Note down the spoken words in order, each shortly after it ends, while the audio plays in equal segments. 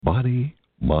Body,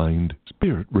 Mind,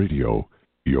 Spirit Radio,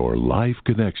 your live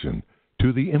connection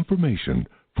to the information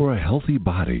for a healthy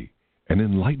body, an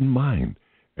enlightened mind,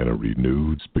 and a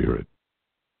renewed spirit.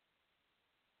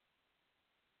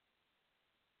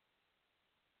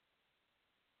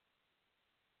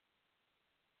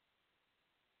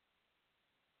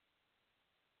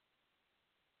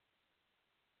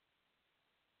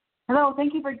 Hello,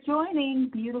 thank you for joining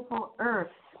Beautiful Earth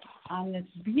on this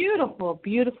beautiful,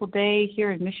 beautiful day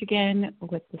here in Michigan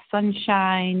with the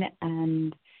sunshine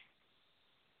and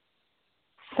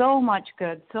so much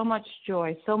good, so much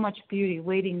joy, so much beauty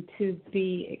waiting to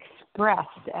be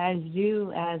expressed as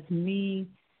you, as me,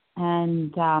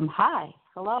 and hi,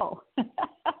 hello.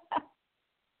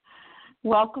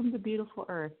 Welcome to Beautiful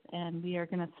Earth, and we are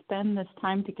going to spend this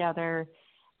time together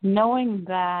knowing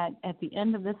that at the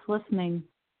end of this listening,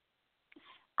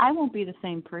 I won't be the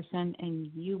same person, and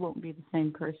you won't be the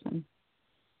same person.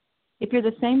 If you're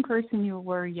the same person you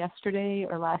were yesterday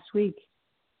or last week,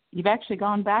 you've actually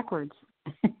gone backwards.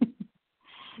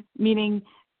 Meaning,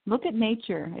 look at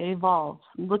nature, it evolves.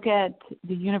 Look at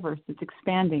the universe, it's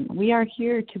expanding. We are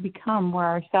here to become more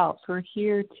ourselves. We're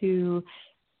here to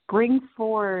bring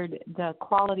forward the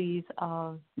qualities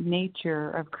of nature,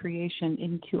 of creation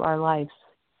into our lives.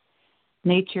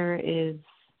 Nature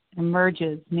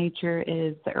emerges. Nature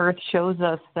is, the earth shows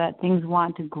us that things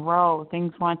want to grow,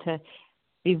 things want to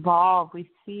evolve. We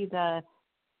see the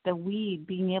weed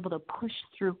being able to push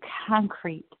through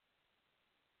concrete.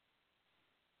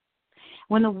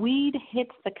 When the weed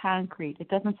hits the concrete, it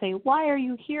doesn't say, "Why are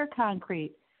you here,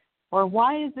 concrete?" or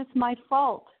 "Why is this my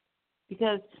fault?"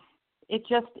 Because it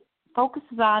just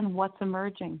focuses on what's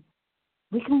emerging.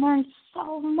 We can learn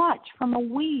so much from a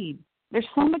weed. There's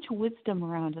so much wisdom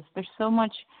around us. There's so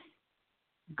much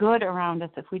good around us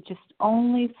if we just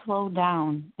only slow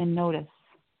down and notice.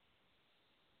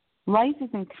 Life is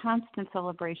in constant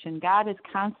celebration. God is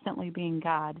constantly being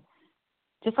God.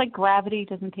 Just like gravity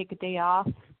doesn't take a day off,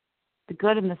 the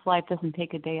good in this life doesn't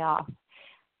take a day off.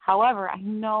 However, I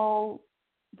know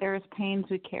there's pains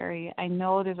we carry. I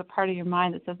know there's a part of your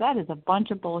mind that says, that is a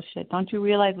bunch of bullshit. Don't you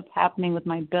realize what's happening with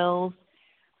my bills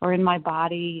or in my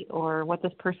body or what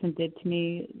this person did to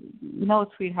me? No,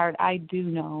 sweetheart, I do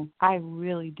know. I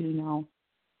really do know.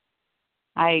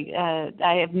 I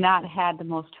have not had the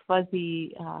most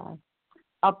fuzzy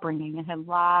upbringing. I had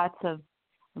lots of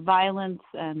violence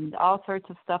and all sorts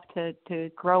of stuff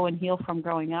to grow and heal from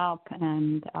growing up,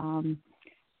 and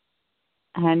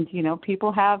you know,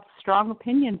 people have strong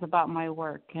opinions about my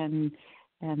work, and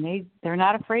they're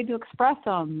not afraid to express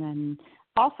them, and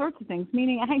all sorts of things.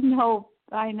 Meaning,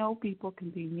 I know people can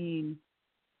be mean.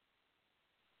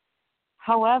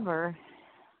 However,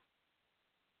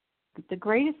 the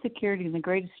greatest security and the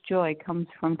greatest joy comes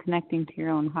from connecting to your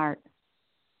own heart.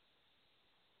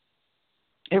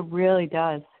 It really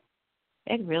does.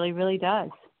 It really, really does.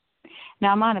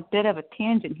 Now, I'm on a bit of a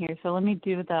tangent here, so let me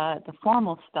do the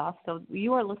formal stuff. So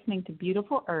you are listening to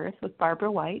Beautiful Earth with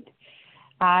Barbra White.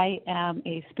 I am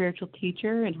a spiritual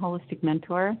teacher and holistic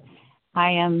mentor. I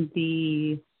am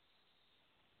the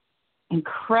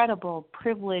incredible,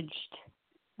 privileged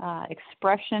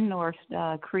expression or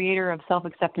creator of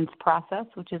Self-Acceptance Process,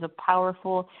 which is a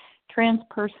powerful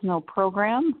transpersonal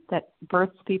program that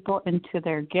births people into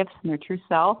their gifts and their true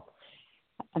self.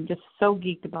 I'm just so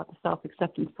geeked about the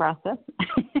self-acceptance process.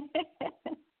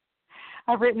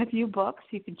 I've written a few books.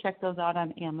 You can check those out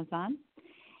on Amazon.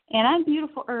 And on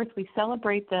Beautiful Earth, we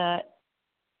celebrate the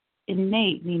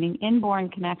innate, meaning inborn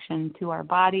connection to our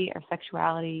body, our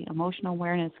sexuality, emotional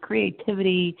awareness,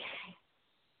 creativity,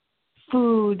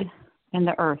 food, and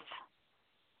the earth.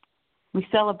 We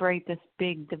celebrate this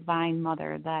big divine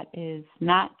mother that is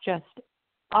not just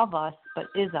of us, but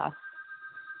is us.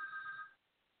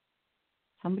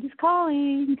 Somebody's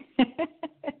calling.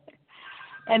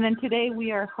 And then today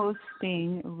we are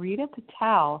hosting Rita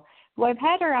Patel, who I've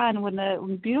had her on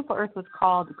when Beautiful Earth was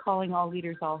called Calling All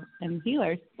Leaders and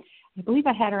Healers. I believe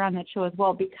I had her on that show as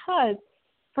well because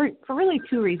for really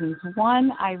two reasons.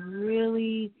 One, I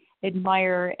really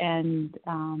admire and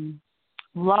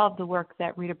love the work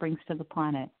that Rita brings to the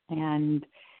planet. And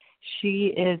she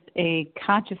is a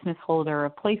consciousness holder, a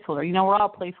placeholder. You know, we're all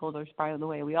placeholders, by the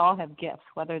way. We all have gifts,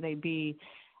 whether they be,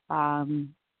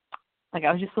 like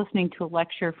I was just listening to a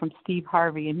lecture from Steve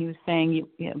Harvey, and he was saying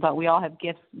about we all have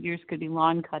gifts. Yours could be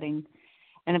lawn cutting.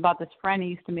 And about this friend he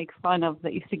used to make fun of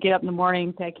that used to get up in the morning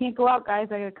and say, I can't go out, guys,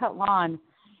 I got to cut lawn.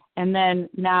 And then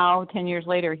now, 10 years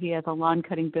later, he has a lawn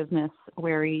cutting business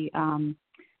where he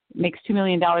makes $2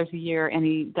 million a year, and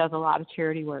he does a lot of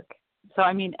charity work. So,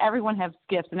 I mean, everyone has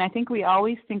gifts. And I think we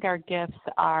always think our gifts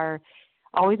are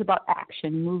always about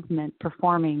action, movement,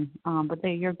 performing. But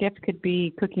your gift could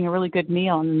be cooking a really good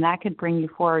meal, and then that could bring you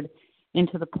forward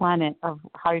into the planet of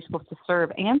how you're supposed to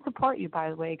serve and support you, by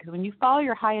the way, because when you follow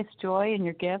your highest joy and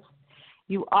your gifts,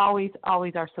 you always,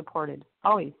 always are supported,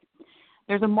 always.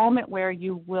 There's a moment where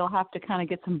you will have to kind of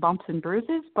get some bumps and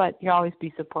bruises, but you'll always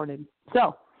be supported.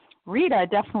 So Rita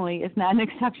definitely is not an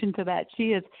exception to that.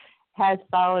 She has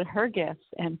followed her gifts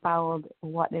and followed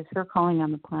what is her calling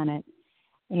on the planet.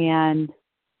 And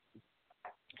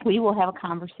we will have a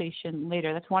conversation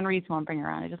later. That's one reason I want to bring her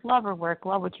on. I just love her work,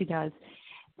 love what she does.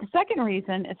 The second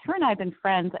reason is her and I have been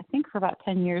friends, I think, for about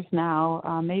 10 years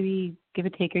now, maybe give or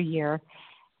take a year.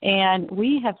 And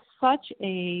we have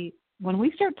when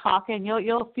we start talking,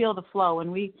 you'll feel the flow.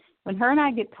 When her and I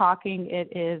get talking,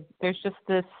 there's just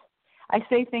this, I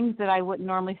say things that I wouldn't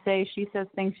normally say. She says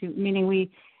things, meaning we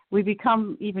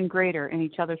become even greater in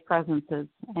each other's presences.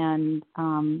 And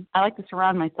I like to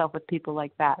surround myself with people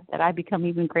like that I become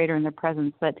even greater in their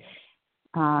presence, that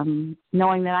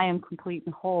knowing that I am complete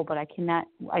and whole, but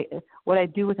what I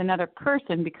do with another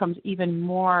person becomes even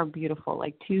more beautiful,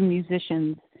 like two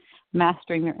musicians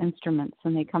mastering their instruments,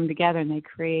 and they come together and they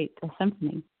create a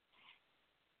symphony.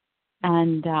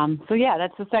 And so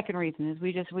that's the second reason, is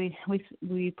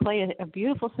we play a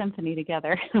beautiful symphony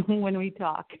together when we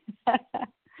talk.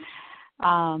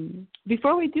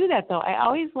 Before we do that, though, I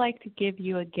always like to give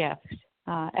you a gift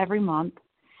every month.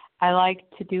 I like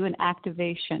to do an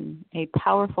activation, a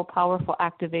powerful, powerful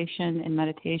activation and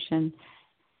meditation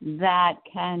that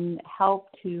can help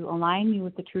to align you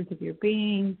with the truth of your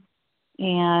being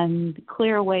and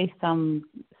clear away some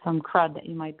crud that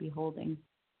you might be holding.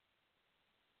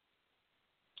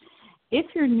 If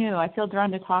you're new, I feel drawn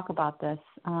to talk about this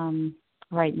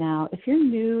right now. If you're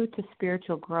new to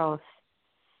spiritual growth,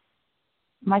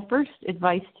 my first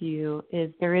advice to you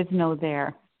is there is no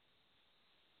there.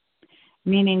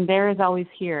 Meaning there is always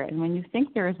here. And when you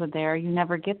think there is a there, you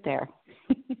never get there.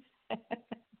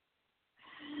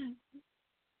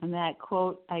 And that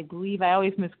quote, I believe, I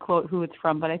always misquote who it's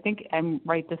from, but I think I'm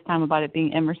right this time about it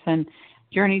being Emerson,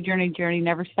 journey, journey, journey,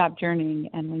 never stop journeying.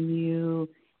 And when you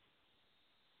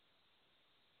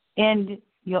end,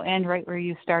 you'll end right where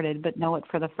you started, but know it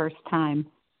for the first time.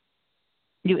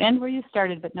 You end where you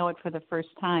started, but know it for the first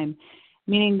time.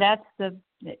 Meaning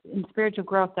in spiritual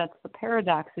growth, that's the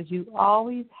paradox, is you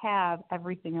always have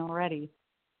everything already.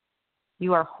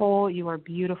 You are whole, you are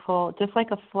beautiful. Just like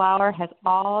a flower has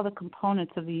all the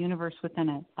components of the universe within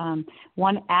it.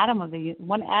 One atom of the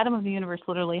universe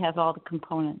literally has all the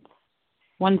components.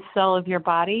 One cell of your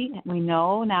body, we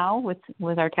know now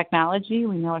with our technology,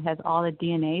 we know it has all the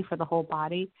DNA for the whole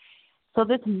body. So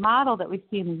this model that we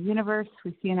see in the universe,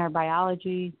 we see in our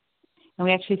biology, and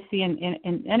we actually see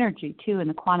in energy too, in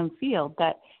the quantum field,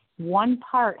 that one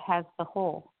part has the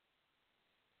whole.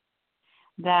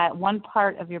 That one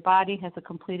part of your body has a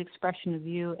complete expression of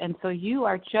you, and so you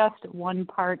are just one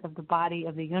part of the body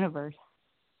of the universe,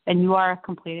 and you are a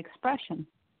complete expression.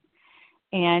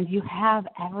 And you have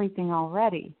everything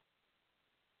already.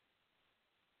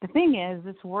 The thing is,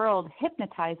 this world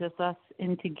hypnotizes us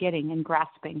into getting and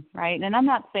grasping, right? And I'm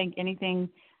not saying anything,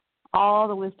 all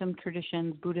the wisdom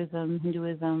traditions, Buddhism,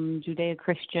 Hinduism,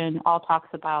 Judeo-Christian, all talks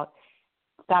about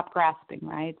stop grasping,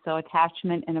 right? So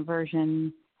attachment and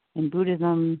aversion in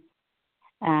Buddhism,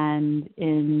 and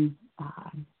in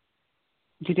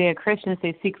Judeo-Christian,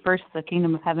 they seek first the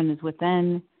kingdom of heaven is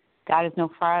within. God is no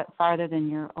farther than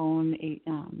your own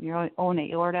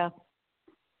aorta.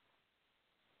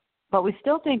 But we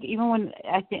still think, even when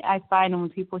I find when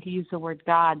people use the word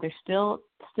God, they're still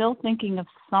thinking of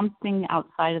something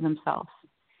outside of themselves,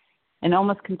 and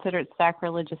almost consider it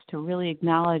sacrilegious to really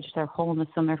acknowledge their wholeness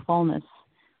and their fullness.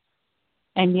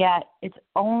 And yet, it's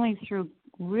only through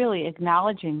really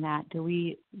acknowledging that do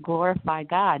we glorify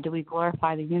God, do we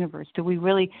glorify the universe,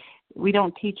 we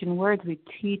don't teach in words, we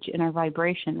teach in our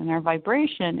vibration, and our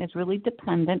vibration is really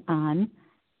dependent on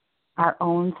our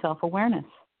own self-awareness.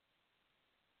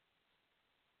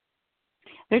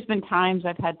 There's been times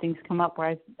I've had things come up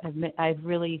where I've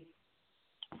really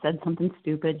said something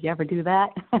stupid. You ever do that?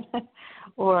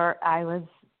 Or I was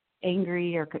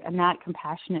angry or not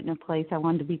compassionate in a place I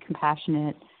wanted to be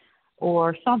compassionate,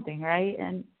 or something, right?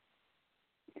 And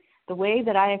the way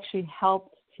that I actually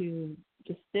helped to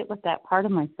just sit with that part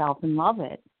of myself and love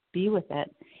it, be with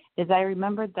it, is I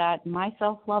remembered that my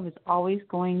self-love is always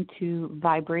going to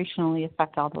vibrationally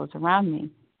affect all those around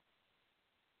me.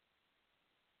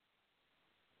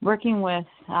 Working with,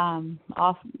 I'm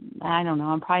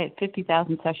probably at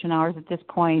 50,000 session hours at this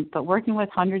point, but working with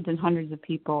hundreds and hundreds of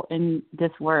people in this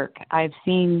work, I've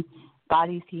seen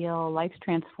bodies heal, lives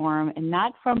transform, and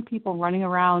not from people running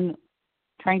around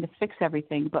trying to fix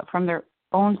everything, but from their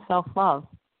own self-love.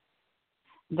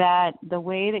 That the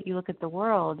way that you look at the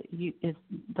world is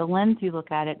the lens you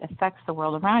look at it affects the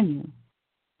world around you.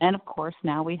 And, of course,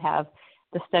 now we have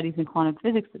the studies in quantum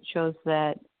physics that shows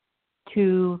that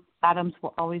two atoms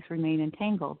will always remain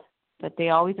entangled, that they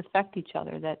always affect each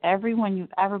other, that everyone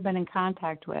you've ever been in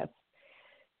contact with,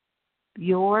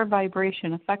 your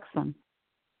vibration affects them.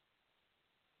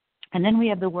 And then we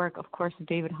have the work, of course, of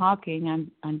David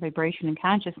Hawking on vibration and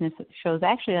consciousness that shows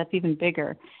actually that's even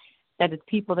bigger, that it's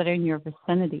people that are in your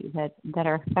vicinity that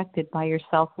are affected by your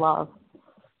self-love.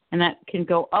 And that can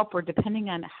go upward depending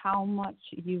on how much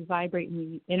you vibrate in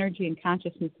the energy and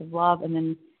consciousness of love. And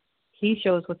then he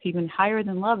shows what's even higher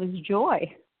than love is joy.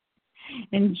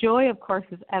 And joy, of course,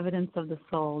 is evidence of the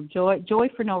soul. Joy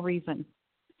for no reason.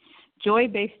 Joy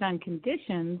based on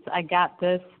conditions. I got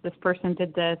this person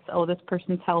did this, oh, this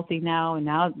person's healthy now, and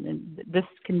now this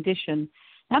condition.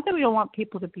 Not that we don't want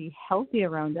people to be healthy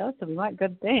around us, and we want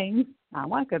good things. I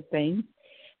want good things.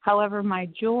 However, my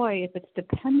joy, if it's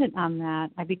dependent on that,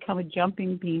 I become a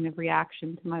jumping bean of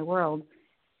reaction to my world.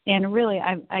 And really,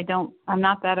 I'm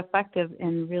not that effective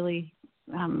in really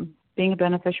being a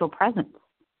beneficial presence.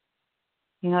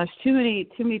 You know, there's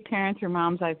too many parents or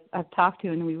moms I've talked to,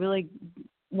 and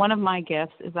one of my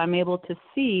gifts is I'm able to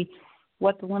see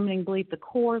what the limiting belief, the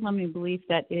core limiting belief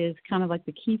that is kind of like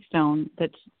the keystone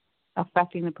that's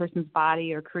affecting the person's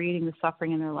body or creating the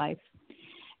suffering in their life.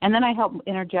 And then I help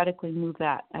energetically move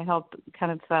that. I help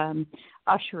kind of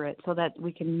usher it so that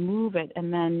we can move it.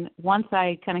 And then once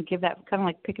I kind of give that, kind of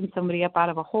like picking somebody up out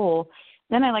of a hole,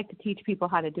 then I like to teach people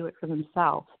how to do it for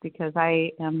themselves, because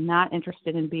I am not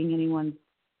interested in being anyone's,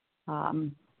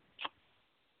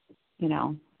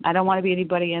 I don't want to be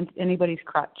anybody's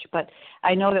crutch. But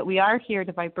I know that we are here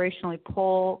to vibrationally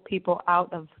pull people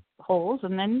out of holes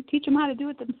and then teach them how to do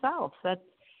it themselves.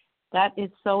 That is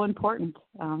so important.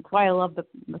 That's why I love the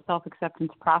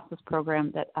self-acceptance process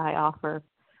program that I offer,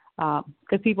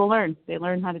 because people learn. They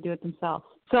learn how to do it themselves.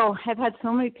 So I've had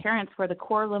so many parents where the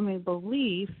core limiting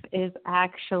belief is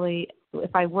actually,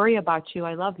 if I worry about you,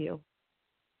 I love you.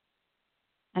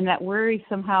 And that worry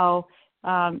somehow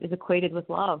is equated with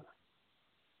love.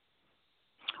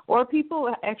 Or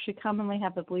people actually commonly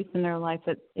have the belief in their life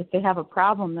that if they have a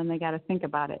problem, then they got to think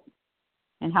about it.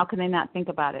 And how can they not think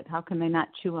about it? How can they not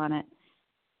chew on it?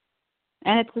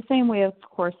 And it's the same way, of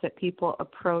course, that people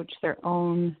approach their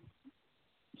own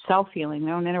self-healing,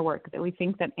 their own inner work, that we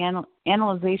think that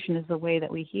analyzation is the way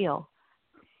that we heal.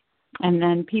 And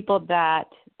then people that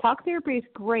talk therapy is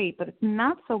great, but it's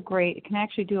not so great. It can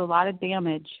actually do a lot of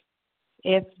damage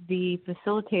if the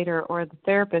facilitator or the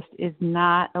therapist is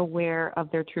not aware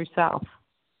of their true self.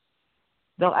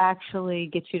 They'll actually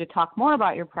get you to talk more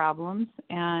about your problems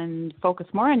and focus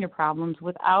more on your problems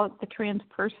without the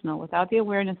transpersonal, without the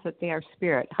awareness that they are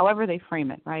spirit, however they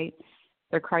frame it, right?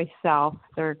 Their Christ self,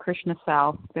 their Krishna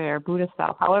self, their Buddha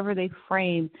self, however they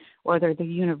frame, or they're the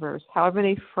universe, however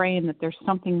they frame that there's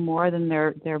something more than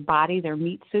their body, their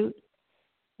meat suit.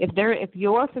 If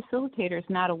your facilitator is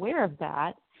not aware of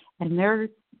that, and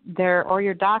or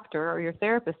your doctor or your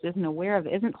therapist isn't aware of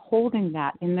it, isn't holding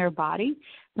that in their body,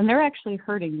 then they're actually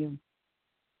hurting you.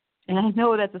 And I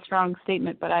know that's a strong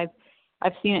statement, but I've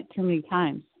seen it too many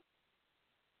times.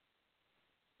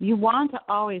 You want to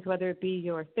always, whether it be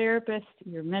your therapist,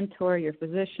 your mentor, your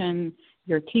physician,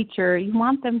 your teacher, you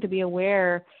want them to be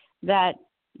aware that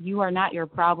you are not your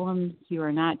problems, you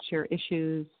are not your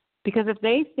issues. Because if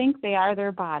they think they are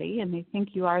their body and they think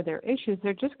you are their issues,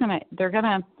 they're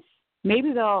gonna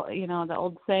maybe they'll, the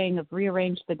old saying of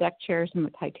rearrange the deck chairs in the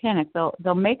Titanic,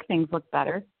 they'll make things look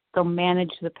better. They'll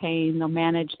manage the pain, they'll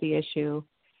manage the issue.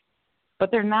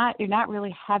 But you're not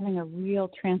really having a real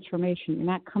transformation. You're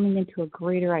not coming into a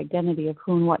greater identity of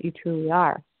who and what you truly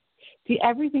are. See,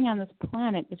 everything on this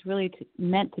planet is really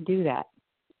meant to do that.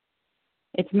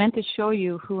 It's meant to show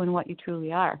you who and what you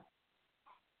truly are.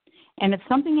 And if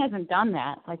something hasn't done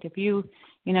that, like if you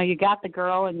got the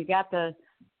girl and you got the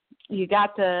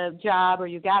job or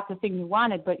you got the thing you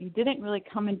wanted, but you didn't really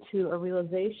come into a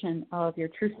realization of your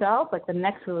true self, like the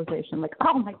next realization, like,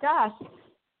 oh my gosh,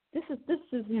 this is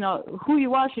who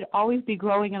you are should always be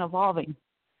growing and evolving.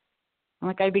 And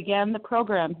like I began the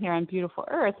program here on Beautiful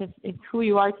Earth, if who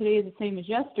you are today is the same as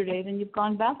yesterday, then you've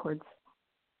gone backwards.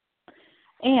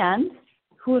 And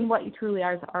who and what you truly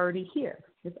are is already here.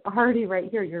 It's already right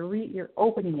here. You're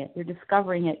opening it. You're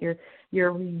discovering it.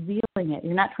 You're revealing it.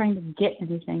 You're not trying to get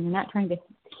anything. You're not trying to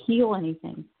heal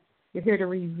anything. You're here to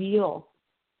reveal.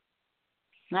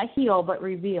 Not heal, but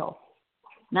reveal.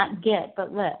 Not get,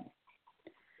 but let.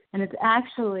 And it's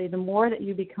actually the more that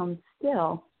you become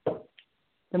still,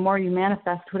 the more you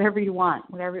manifest whatever you want,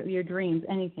 whatever your dreams,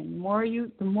 anything.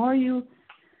 The more you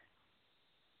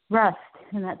rest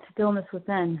in that stillness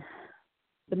within,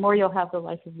 the more you'll have the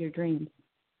life of your dreams.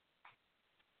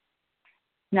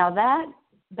 Now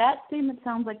that statement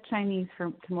sounds like Chinese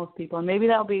to most people, and maybe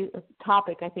that'll be a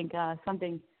topic, I think,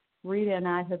 something Rita and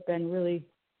I have been really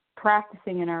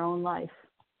practicing in our own life.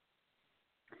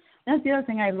 And that's the other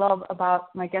thing I love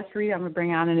about my guest Rita I'm going to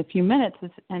bring on in a few minutes,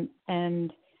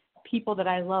 and people that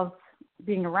I love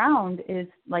being around is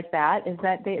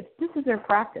that this is their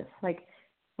practice. Like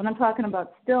when I'm talking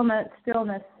about stillness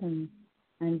and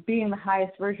being the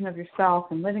highest version of yourself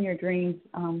and living your dreams,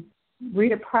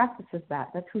 Rita practices that.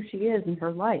 That's who she is in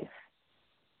her life.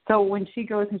 So when she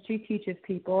goes and she teaches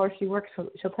people, or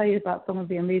she'll tell you about some of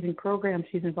the amazing programs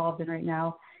she's involved in right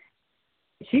now.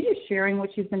 She's just sharing what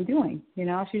she's been doing.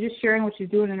 She's just sharing what she's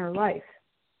doing in her life,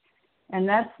 and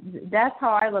that's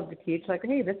how I love to teach. Like,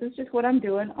 hey, this is just what I'm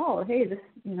doing. Oh, hey, this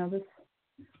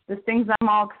things I'm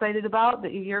all excited about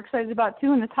that you're excited about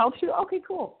too, and this helps you. Okay,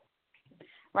 cool.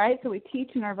 Right? So we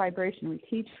teach in our vibration. We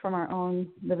teach from our own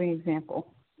living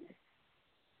example.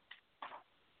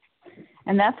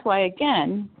 And that's why,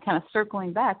 again, kind of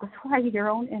circling back, that's why your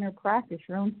own inner practice,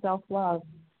 your own self-love,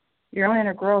 your own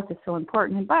inner growth is so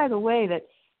important. And by the way, that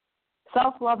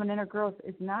self-love and inner growth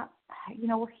is not,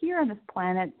 we're here on this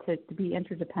planet to be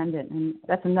interdependent. And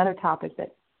that's another topic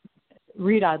that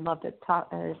Rita, I'd love to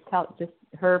tell just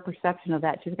her perception of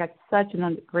that. She's got such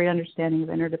a great understanding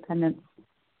of interdependence.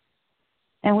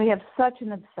 And we have such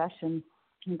an obsession,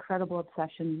 incredible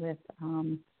obsession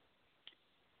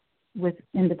with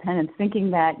independence, thinking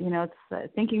that,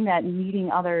 thinking that needing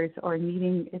others or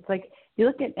it's like, you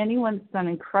look at anyone that's done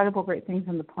incredible, great things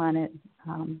on the planet.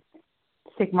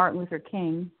 Take Martin Luther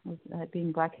King,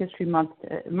 being Black History Month,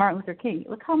 Martin Luther King,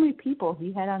 look how many people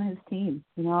he had on his team.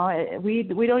 We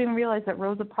don't even realize that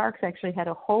Rosa Parks actually had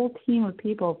a whole team of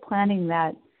people planning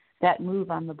that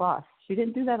move on the bus. She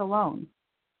didn't do that alone.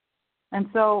 And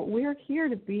so we're here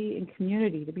to be in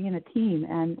community, to be in a team,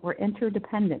 and we're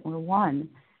interdependent. We're one.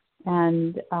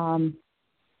 And,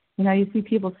 you see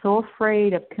people so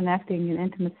afraid of connecting in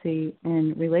intimacy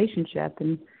and relationship.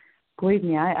 And believe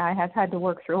me, I have had to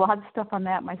work through a lot of stuff on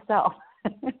that myself.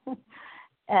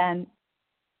 and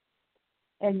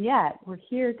yet we're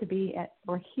here to be in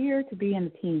a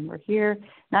team. We're here,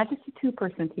 not just a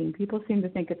two-person team. People seem to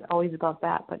think it's always about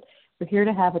that, but we're here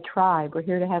to have a tribe. We're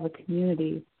here to have a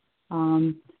community.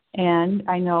 And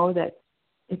I know that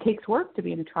it takes work to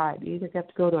be in a tribe. You either have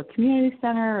to go to a community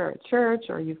center or a church,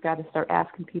 or you've got to start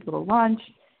asking people to lunch.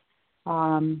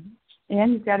 And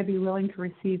you've got to be willing to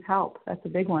receive help. That's a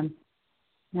big one.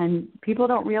 And people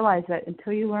don't realize that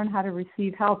until you learn how to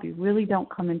receive help, you really don't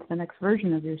come into the next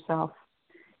version of yourself.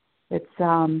 It's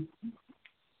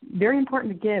very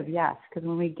important to give, yes, because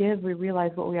when we give, we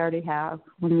realize what we already have.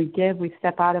 When we give, we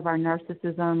step out of our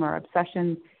narcissism or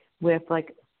obsession with,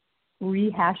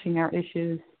 rehashing our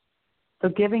issues. So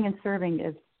giving and serving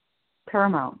is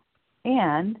paramount.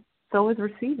 And so is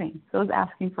receiving. So is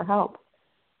asking for help.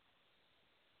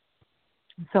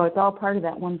 So it's all part of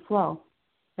that one flow,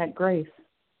 that grace.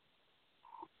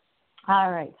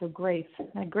 All right, so grace.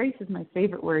 Grace is my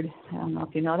favorite word. I don't know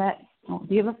if you know that. Oh,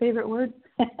 do you have a favorite word?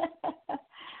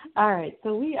 All right,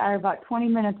 so we are about 20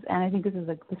 minutes, and I think this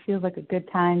feels like a good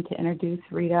time to introduce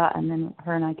Rita, and then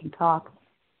her and I can talk.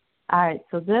 All right,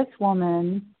 so this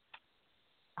woman...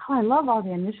 Oh, I love all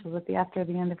the initials after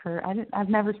the end of her. I've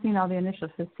never seen all the initials.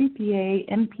 So CPA,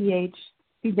 MPH,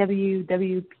 CW,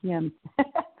 WPM.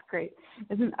 That's great.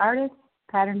 Is an artist,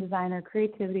 pattern designer,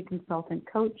 creativity consultant,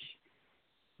 coach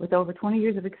with over 20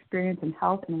 years of experience in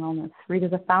health and wellness. Rita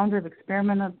is the founder of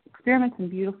Experiments in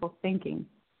Beautiful Thinking.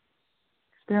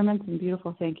 Experiments in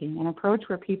Beautiful Thinking, an approach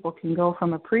where people can go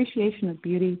from appreciation of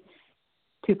beauty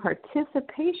to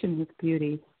participation with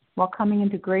beauty, while coming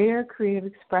into greater creative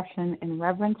expression and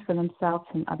reverence for themselves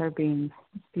and other beings.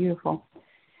 It's beautiful.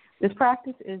 The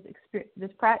practices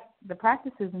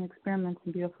and experiments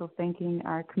in beautiful thinking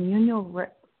are a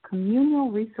communal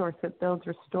resource that builds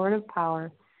restorative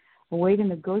power, a way to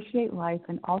negotiate life,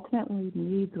 and ultimately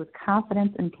leads with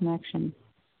confidence and connection.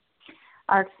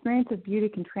 Our experience of beauty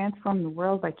can transform the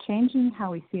world by changing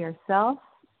how we see ourselves,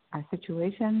 our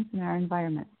situations, and our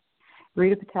environment.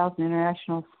 Rita Patel is an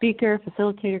international speaker,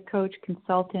 facilitator, coach,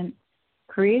 consultant,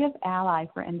 creative ally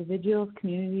for individuals,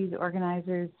 communities,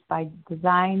 organizers by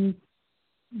designing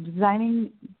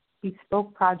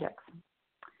bespoke projects.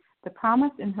 The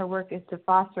promise in her work is to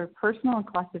foster personal and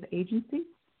collective agency,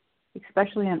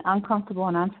 especially in uncomfortable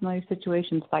and unfamiliar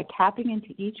situations, by tapping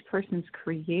into each person's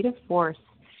creative force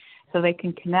so they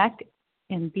can connect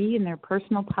and be in their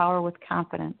personal power with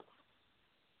confidence.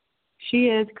 She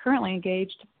is currently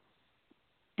engaged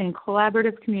in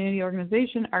collaborative community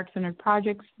organization, art-centered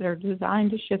projects that are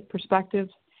designed to shift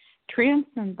perspectives,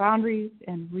 transcend boundaries,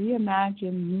 and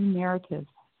reimagine new narratives.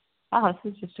 Wow,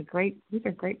 these are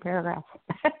great paragraphs.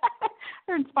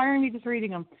 They're inspiring me just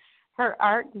reading them. Her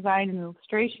art, design, and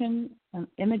illustration, and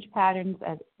image patterns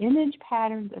as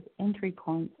entry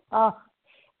points. Oh,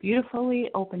 beautifully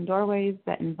open doorways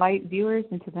that invite viewers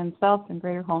into themselves and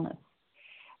greater wholeness.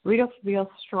 Rita feels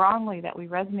strongly that we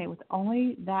resonate with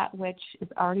only that which is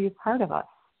already a part of us,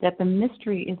 that the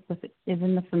mystery is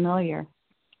in the familiar,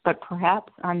 but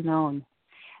perhaps unknown.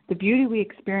 The beauty we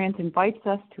experience invites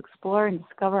us to explore and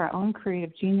discover our own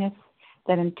creative genius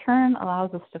that in turn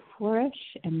allows us to flourish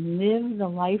and live the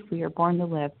life we are born to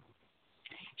live.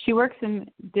 She works in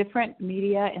different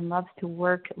media and loves to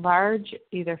work large,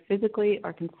 either physically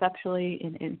or conceptually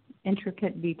in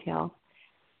intricate detail.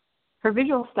 Her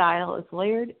visual style is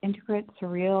layered, intricate,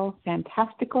 surreal,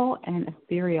 fantastical, and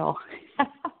ethereal.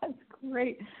 That's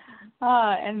great.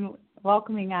 And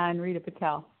welcoming on Rita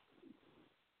Patel.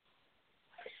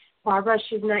 Barbara,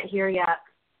 she's not here yet.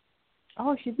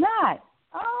 Oh, she's not.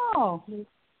 Oh.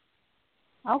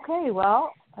 Okay,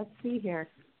 well, let's see here.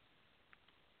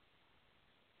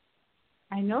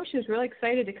 I know she was really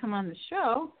excited to come on the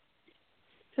show.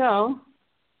 So,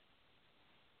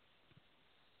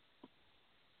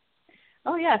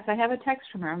 oh, yes, I have a text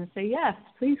from her. I'm going to say, yes,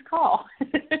 please call.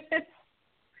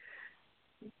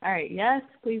 All right, yes,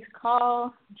 please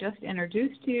call. Just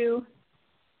introduced you.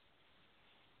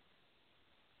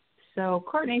 So,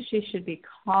 Courtney, she should be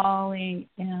calling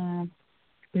in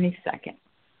a second.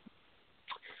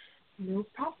 No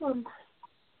problem.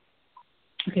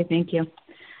 Okay, thank you.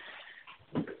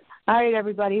 All right,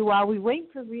 everybody, while we wait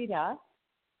for Rita,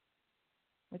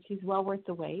 which is well worth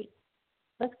the wait,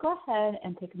 let's go ahead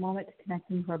and take a moment to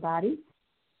connect into our body.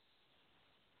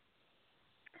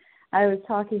 I was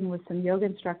talking with some yoga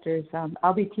instructors.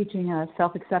 I'll be teaching a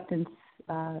self-acceptance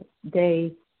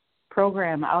day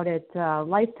program out at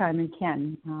Lifetime in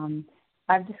Canton.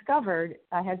 I've discovered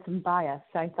I had some bias.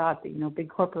 I thought that, big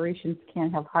corporations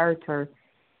can't have heart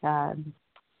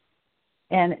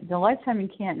and the Lifetime in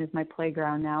Canton is my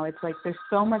playground now. It's like there's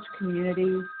so much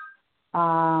community.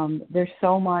 There's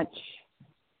so much,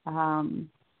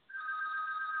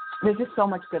 there's just so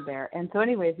much good there. And so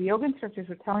anyways, the yoga instructors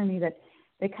were telling me that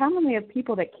they commonly have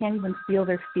people that can't even feel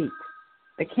their feet.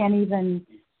 They can't even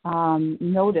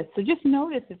notice. So just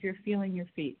notice if you're feeling your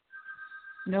feet.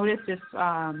 Notice if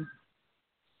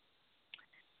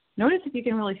you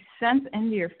can really sense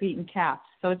into your feet and calves.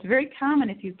 So it's very common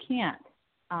if you can't.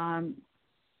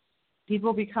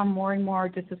 People become more and more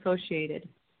disassociated.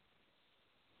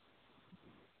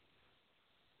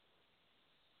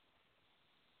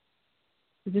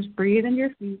 So just breathe into your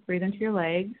feet, breathe into your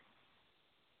legs.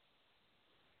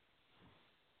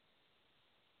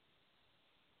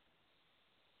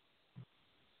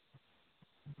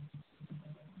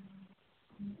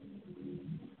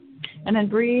 And then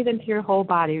breathe into your whole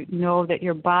body. Know that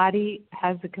your body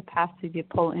has the capacity to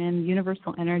pull in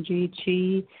universal energy,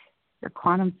 chi, your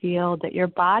quantum field, that your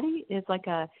body is like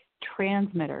a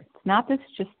transmitter. It's not this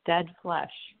just dead flesh.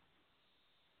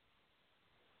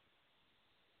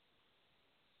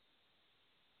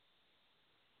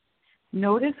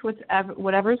 Notice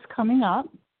whatever's coming up,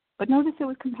 but notice it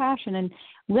with compassion and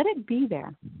let it be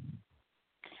there.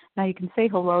 Now you can say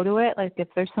hello to it, like if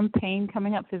there's some pain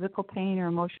coming up, physical pain or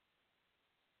emotional.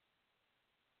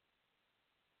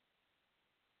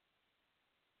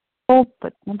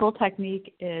 But simple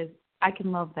technique is, I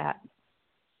can love that.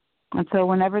 And so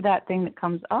whenever that thing that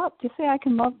comes up, just say, I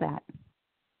can love that.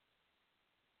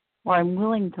 Or I'm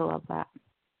willing to love that.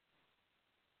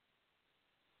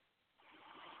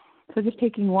 So just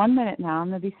taking 1 minute now, I'm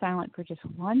going to be silent for just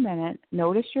 1 minute.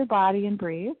 Notice your body and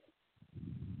breathe.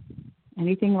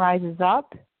 Anything rises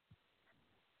up,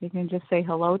 you can just say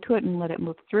hello to it and let it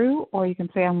move through, or you can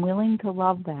say, I'm willing to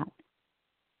love that.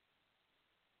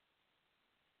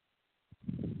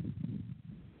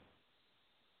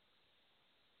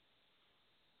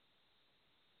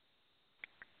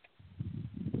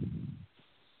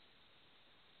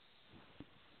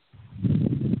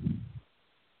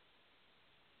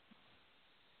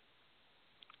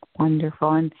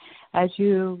 Wonderful. And as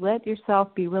you let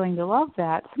yourself be willing to love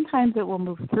that, sometimes it will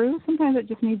move through. Sometimes it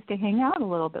just needs to hang out a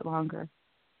little bit longer.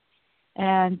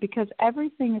 And because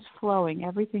everything is flowing,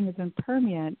 everything is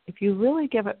impermeant, if you really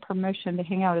give it permission to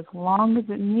hang out as long as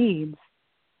it needs,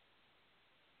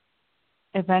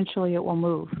 eventually it will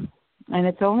move. And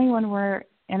it's only when we're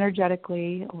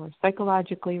energetically or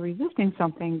psychologically resisting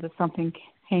something does something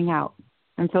hang out.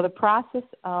 And so the process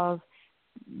of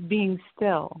being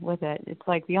still with it. It's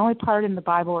like the only part in the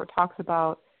Bible where it talks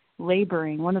about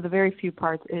laboring. One of the very few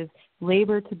parts is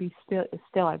labor to be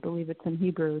still. I believe it's in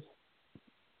Hebrews.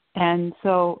 And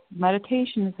so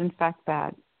meditation is in fact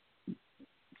bad.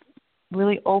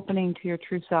 Really opening to your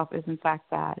true self is in fact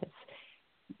bad. It's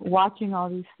watching all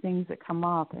these things that come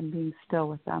up and being still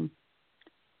with them,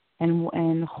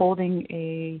 and holding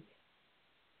a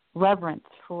reverence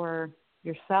for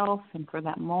yourself and for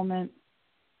that moment.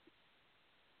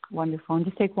 Wonderful. And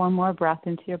just take one more breath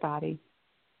into your body,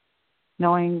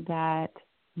 knowing that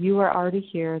you are already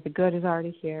here, the good is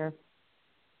already here.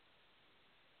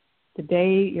 The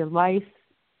day, your life,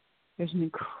 there's an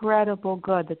incredible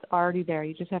good that's already there.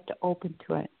 You just have to open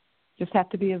to it. Just have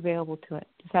to be available to it.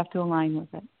 Just have to align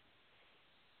with it.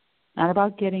 Not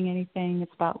about getting anything,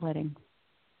 it's about letting.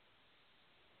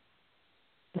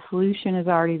 The solution is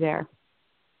already there.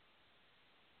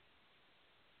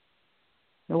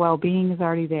 The well-being is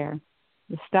already there.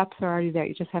 The steps are already there.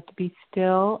 You just have to be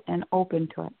still and open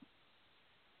to it.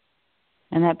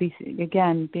 And that,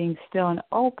 being still and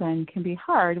open can be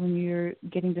hard when you're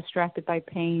getting distracted by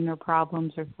pain or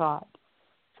problems or thought.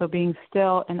 So being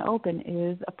still and open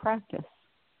is a practice.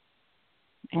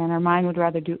 And our mind would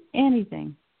rather do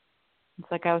anything.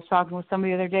 It's like I was talking with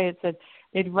somebody the other day. It said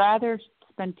they'd rather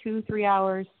spend 2-3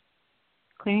 hours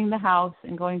cleaning the house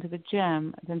and going to the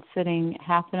gym than sitting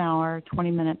half an hour,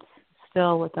 20 minutes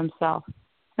still with themselves.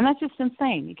 And that's just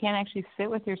insane. You can't actually sit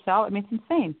with yourself. I mean, it's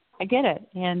insane. I get it.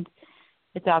 And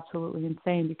it's absolutely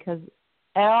insane because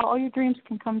all your dreams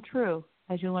can come true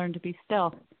as you learn to be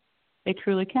still. They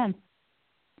truly can.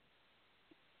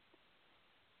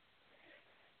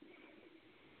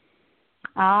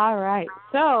 All right.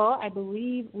 So I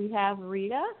believe we have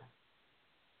Rita.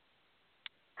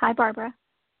 Hi, Barbara.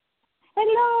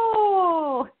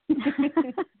 Hello.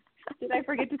 Did I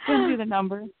forget to send you the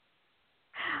number?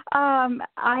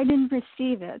 I didn't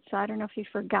receive it, so I don't know if you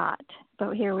forgot.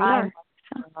 But here we are.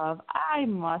 I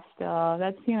must have.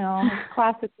 That's,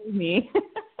 classically me.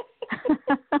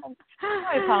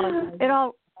 I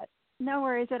apologize. No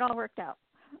worries. It all worked out.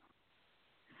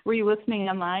 Were you listening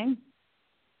online?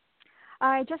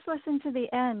 I just listened to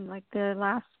the end, like the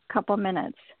last couple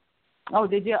minutes. Oh,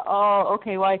 did you? Oh,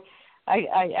 okay. Well,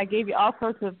 I gave you all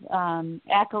sorts of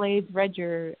accolades, read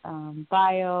your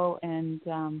bio,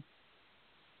 and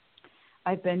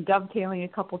I've been dovetailing a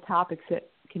couple topics that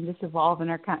can just evolve in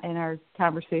our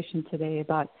conversation today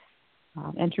about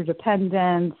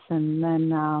interdependence, and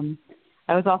then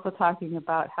I was also talking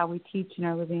about how we teach in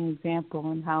our living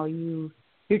example, and how you're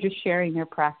just sharing your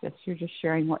practice, you're just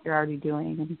sharing what you're already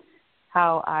doing, and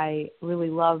how I really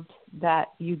loved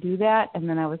that you do that. And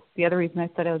then the other reason I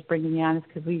said I was bringing you on is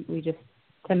because we just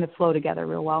tend to flow together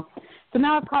real well. So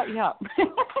now I've caught you up.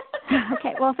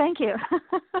 Okay, well, thank you.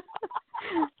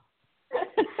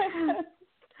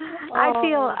 I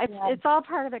feel it's all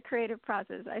part of the creative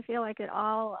process. I feel like it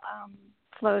all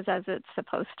flows as it's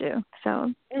supposed to.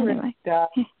 So anyway. Yeah.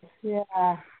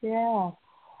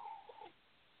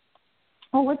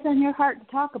 Well, what's on your heart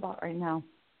to talk about right now?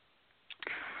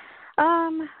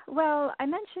 Well, I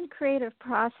mentioned creative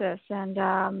process,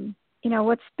 and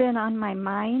what's been on my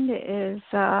mind is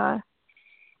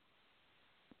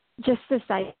just this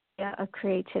idea of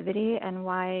creativity and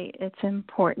why it's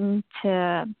important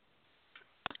to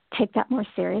take that more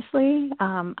seriously.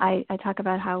 I talk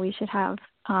about how we should have,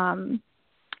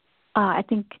 I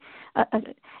think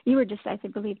you were just, I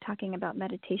believe, talking about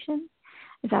meditation.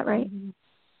 Is that right?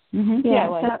 Mm-hmm.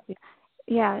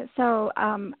 Yeah. So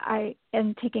I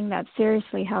am taking that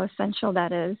seriously, how essential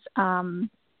that is. And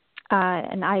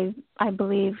I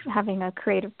believe having a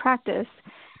creative practice,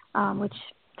 which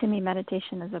to me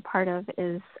meditation is a part of,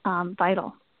 is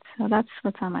vital. So that's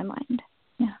what's on my mind.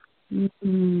 Yeah.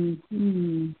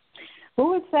 Mm-hmm. What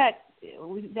was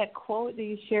that quote that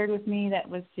you shared with me? That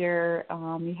was your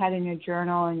you had in your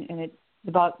journal, and it's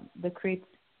about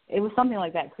it was something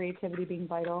like that, creativity being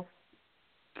vital.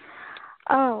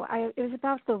 Oh, it was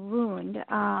about the wound.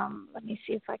 Let me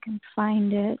see if I can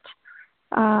find it,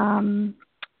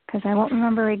 because I won't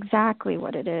remember exactly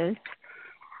what it is.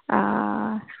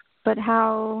 But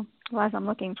how? Well, as I'm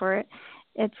looking for it,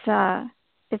 it's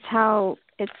how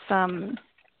it's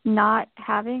not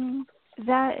having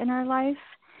that in our life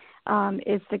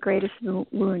is the greatest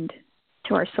wound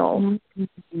to our soul.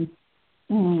 Mm-hmm.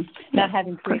 Mm-hmm. Not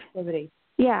having creativity.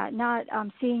 Yeah, not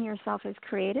seeing yourself as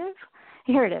creative.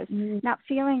 Here it is. Mm-hmm. Not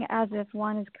feeling as if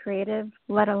one is creative,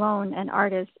 let alone an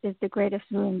artist, is the greatest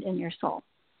wound in your soul.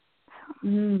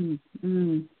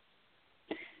 Mm-hmm.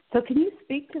 So can you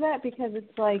speak to that? Because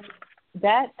it's like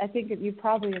that, I think you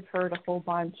probably have heard a whole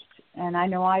bunch, and I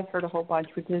know I've heard a whole bunch,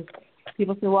 which is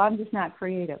people say, well, I'm just not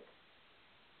creative.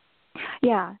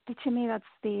 Yeah, to me, that's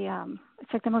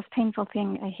it's like the most painful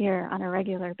thing I hear on a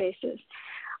regular basis.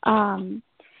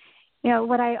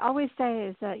 What I always say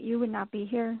is that you would not be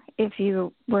here if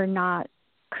you were not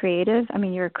creative. I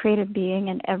mean, you're a creative being,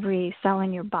 and every cell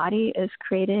in your body is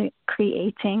creating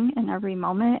in every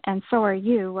moment, and so are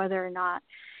you, whether or not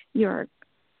you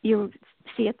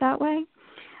see it that way.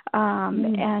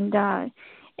 And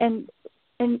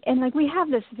like we have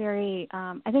this very,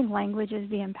 I think language is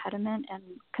the impediment and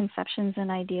conceptions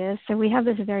and ideas. So we have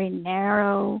this very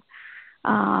narrow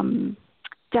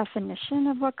definition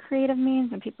of what creative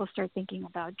means, and people start thinking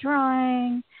about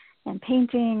drawing and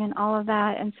painting and all of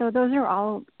that. And so those are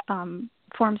all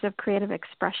forms of creative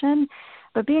expression,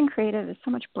 but being creative is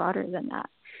so much broader than that.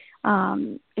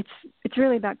 It's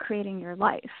really about creating your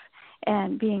life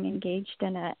and being engaged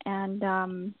in it.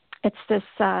 And it's this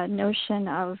notion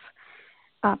of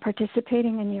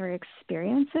participating in your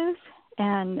experiences.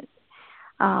 And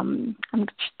I'm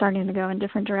starting to go in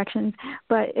different directions,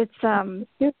 but it's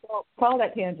follow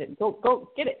that tangent. Go,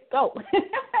 get it, go.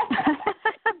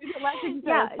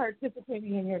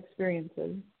 Participating in your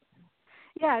experiences.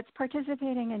 Yeah, it's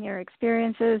participating in your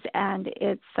experiences, and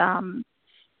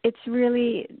it's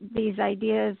really these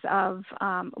ideas of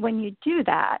when you do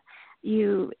that,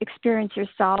 you experience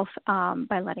yourself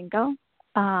by letting go,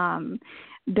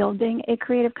 building a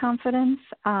creative confidence.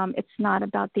 It's not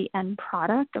about the end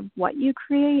product of what you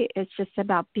create. It's just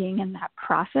about being in that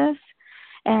process,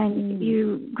 and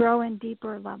you grow in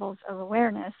deeper levels of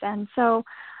awareness. And so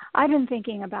I've been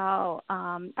thinking about,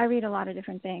 I read a lot of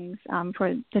different things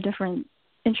for the different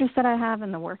interests that I have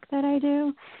and the work that I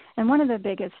do. And one of the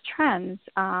biggest trends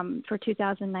for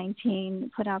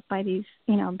 2019 put out by these,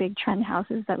 big trend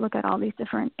houses that look at all these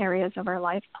different areas of our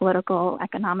life, political,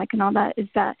 economic, and all that, is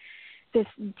that this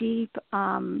deep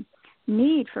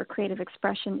need for creative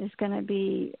expression is going to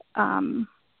be,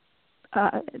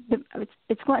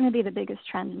 it's going to be the biggest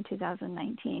trend in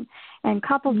 2019. And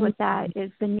coupled with that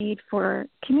is the need for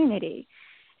community.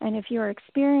 And if you're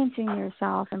experiencing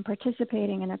yourself and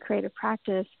participating in a creative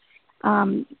practice,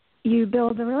 you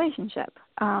build a relationship,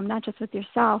 not just with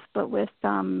yourself, but with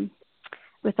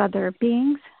other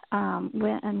beings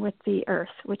and with the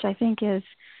earth, which I think is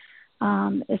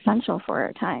essential for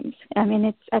our times. I mean,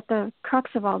 it's at the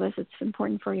crux of all this. It's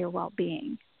important for your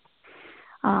well-being,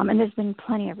 and there's been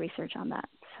plenty of research on that.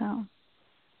 So,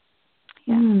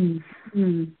 yeah,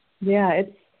 yeah,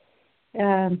 it's.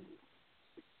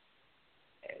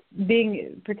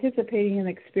 Participating in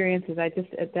experiences. I just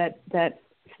that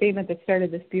statement that started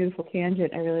this beautiful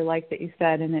tangent, I really like that you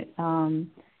said, and it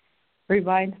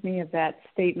reminds me of that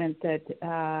statement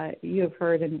that you have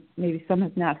heard, and maybe some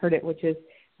have not heard it, which is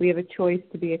we have a choice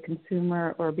to be a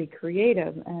consumer or be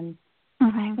creative. And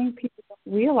I think people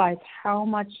don't realize how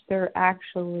much they're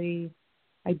actually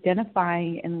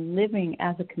identifying and living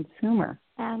as a consumer.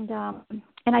 And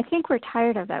I think we're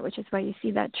tired of that, which is why you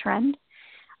see that trend.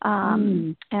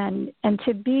 And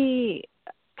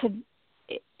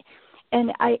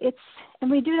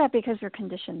we do that because we're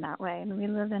conditioned that way, and we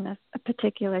live in a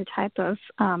particular type of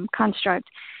construct,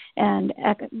 and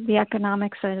the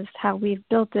economics is how we've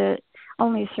built it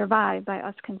only survive by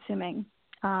us consuming,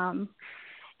 and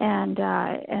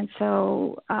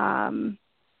so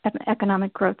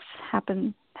economic growths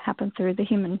happen through the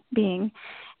human being,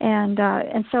 and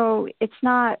so it's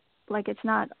not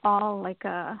all like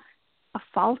a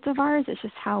fault of ours. It's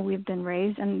just how we've been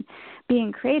raised, and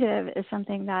being creative is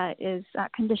something that is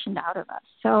conditioned out of us.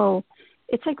 So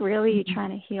it's like really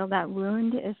trying to heal that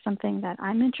wound is something that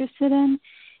I'm interested in.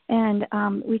 And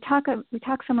we talk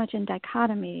so much in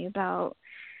dichotomy about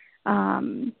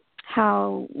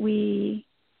how we,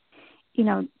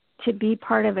 to be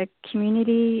part of a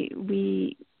community,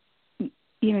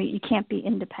 you can't be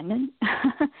independent.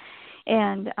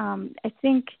 And I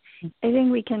think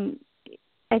we can.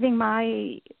 I think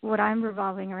what I'm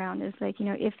revolving around is like,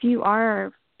 if you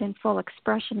are in full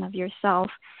expression of yourself,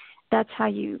 that's how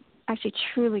you actually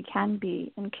truly can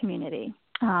be in community.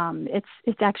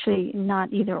 It's actually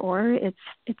not either or. It's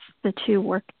the two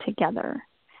work together.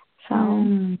 So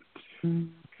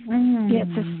yeah,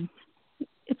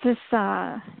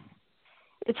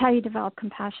 it's how you develop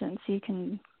compassion, so you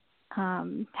can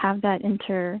have that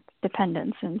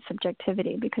interdependence and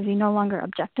subjectivity, because you no longer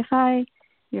objectify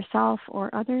yourself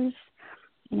or others,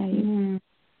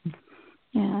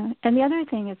 Yeah. And the other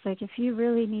thing is, like, if you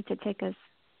really need to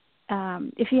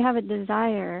if you have a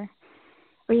desire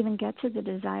or even get to the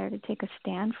desire to take a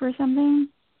stand for something,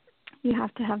 you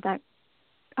have to have that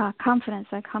confidence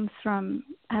that comes from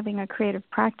having a creative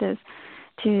practice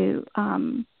to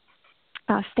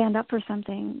stand up for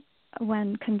something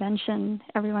when convention,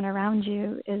 everyone around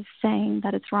you is saying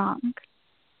that it's wrong.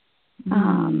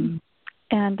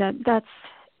 And that's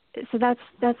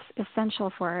essential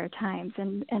for our times.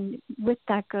 And with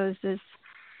that goes this,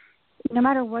 no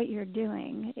matter what you're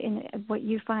doing, in what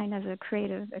you find as a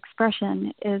creative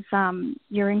expression is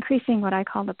you're increasing what I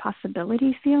call the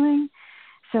possibility feeling.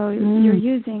 So you're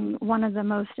using one of the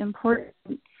most important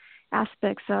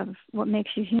aspects of what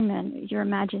makes you human, your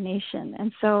imagination.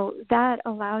 And so that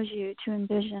allows you to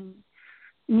envision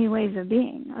new ways of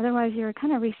being. Otherwise, you're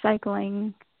kind of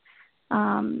recycling,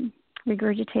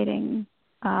 regurgitating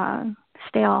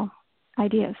stale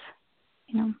ideas,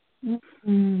 you know.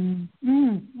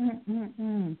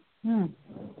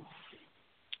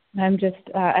 I'm just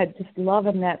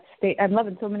loving that state. I'm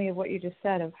loving so many of what you just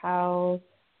said of how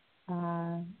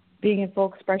being in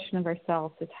full expression of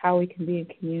ourselves is how we can be in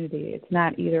community. It's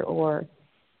not either or.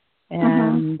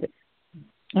 And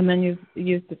then you've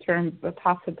used the term a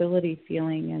possibility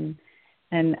feeling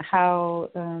and how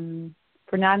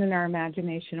if we're not in our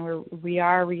imagination, we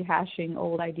are rehashing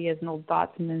old ideas and old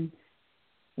thoughts and then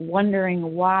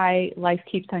wondering why life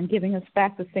keeps on giving us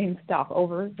back the same stuff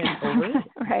over and over.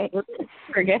 Right. Over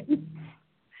again.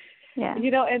 Yeah.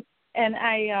 You know, and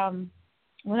I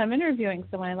when I'm interviewing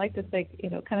someone, I like to think, you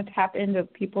know, kind of tap into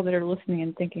people that are listening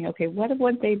and thinking, okay, what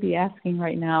would they be asking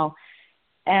right now?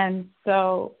 And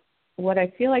so what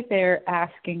I feel like they're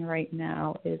asking right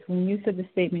now is when you said the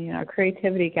statement, you know,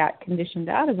 creativity got conditioned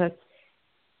out of us,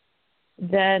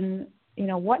 then, you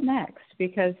know, what next?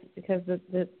 Because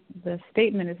the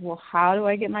statement is, well, how do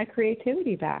I get my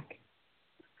creativity back?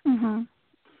 Mm-hmm.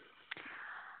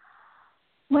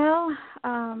 Well,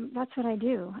 that's what I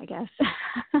do, I guess.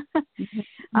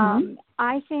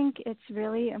 I think it's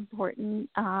really important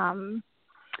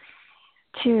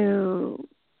to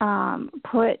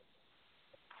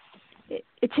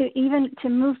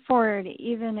move forward,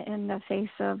 even in the face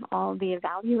of all the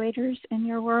evaluators in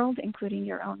your world, including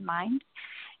your own mind,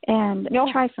 and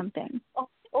try something. Oh,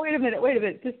 wait a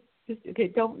minute. Just okay.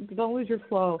 Don't lose your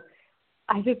flow.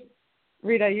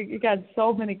 Rita, you got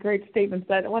so many great statements.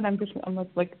 That one, I'm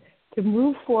like, to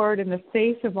move forward in the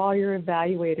face of all your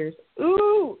evaluators.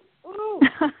 Ooh.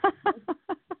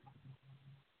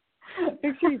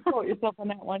 Make sure you quote yourself on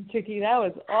that one, Chicky. That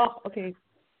was okay.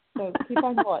 So keep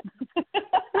on going.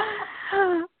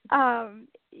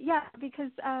 Yeah,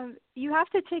 because you have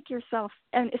to take yourself,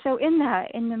 and so in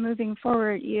the moving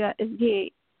forward, do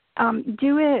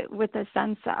it with a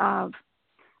sense of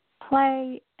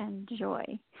play and joy.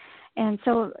 And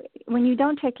so when you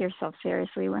don't take yourself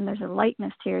seriously, when there's a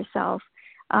lightness to yourself,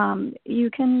 you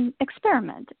can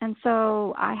experiment. And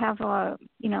so I have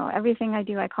everything I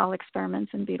do, I call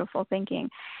experiments and beautiful thinking.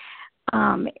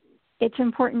 It's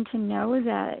important to know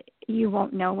that you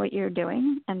won't know what you're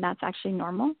doing, and that's actually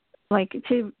normal. Like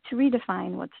to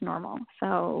redefine what's normal.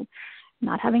 So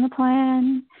not having a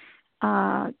plan,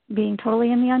 being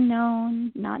totally in the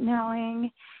unknown, not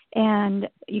knowing, and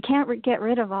you can't get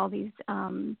rid of all these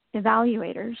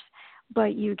evaluators,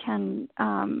 but you can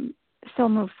still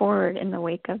move forward in the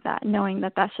wake of that, knowing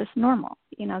that that's just normal.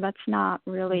 You know, that's not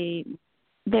really,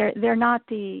 they're not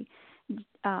the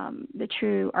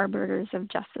true arbiters of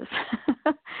justice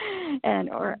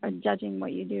or judging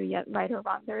what you do, yet right or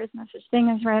wrong. There is no such thing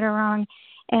as right or wrong.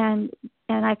 And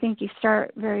I think you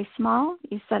start very small.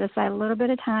 You set aside a little bit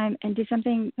of time and do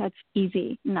something that's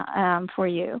easy for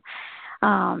you.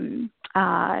 And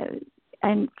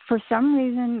for some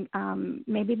reason,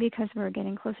 maybe because we're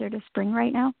getting closer to spring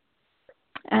right now,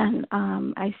 and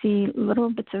I see little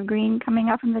bits of green coming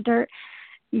up from the dirt,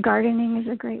 gardening is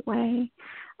a great way.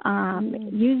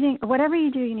 Using whatever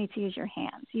you do, you need to use your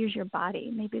hands, use your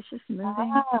body. Maybe it's just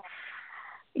moving.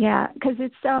 Yeah, because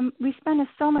it's we spend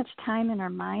so much time in our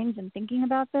minds and thinking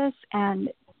about this, and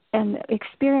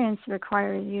experience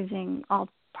requires using all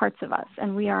parts of us,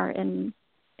 and we are in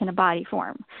a body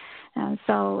form.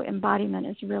 So embodiment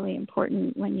is really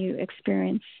important when you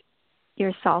experience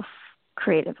yourself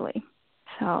creatively.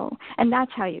 So, and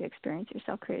that's how you experience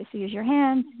yourself creatively. So use your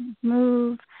hands,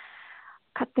 move,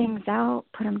 cut things out,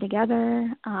 put them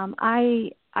together.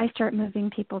 I start moving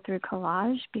people through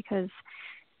collage because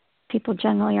people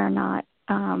generally are not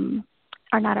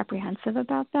apprehensive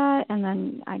about that, and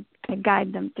then I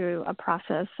guide them through a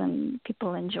process, and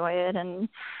people enjoy it and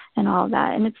all of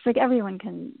that. And it's like everyone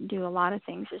can do a lot of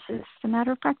things. It's just a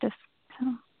matter of practice. So.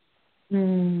 But so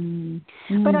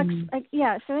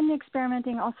in the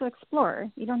experimenting, also explore.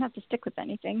 You don't have to stick with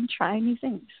anything. Try new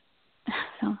things.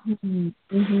 So it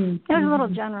was a little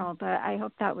general, but I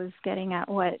hope that was getting at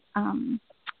what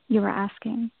you were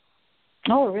asking.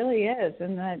 Oh, it really is,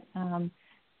 and that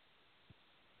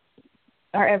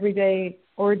our everyday,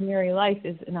 ordinary life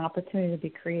is an opportunity to be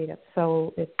creative.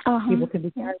 So if people can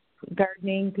be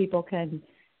gardening, people can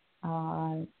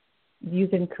use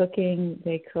in cooking,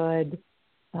 they could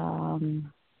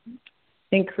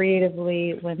think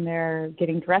creatively when they're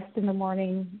getting dressed in the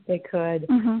morning. They could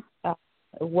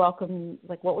welcome,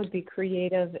 like, what would be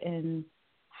creative in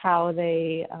how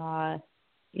they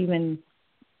even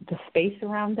the space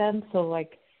around them. So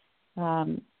like,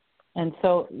 and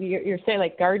so you're saying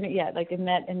like gardening, like in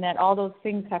that all those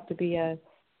things have to be a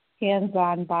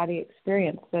hands-on body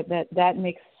experience. That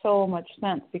makes so much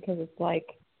sense, because it's like,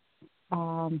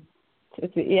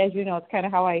 as you know, it's kind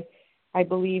of how I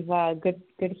believe good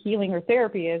healing or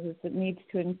therapy is it needs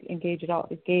to engage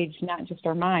not just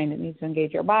our mind, it needs to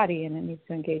engage our body, and it needs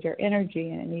to engage our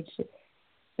energy, and it needs to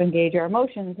engage our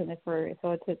emotions. And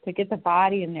to get the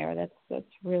body in there, that's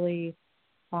really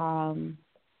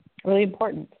really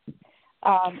important.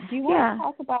 Do you want to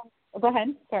talk about? Go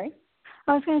ahead. Sorry.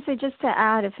 I was going to say, just to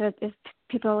add, if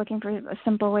people are looking for a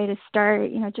simple way to start,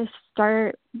 just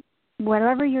start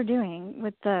whatever you're doing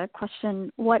with the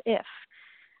question, what if?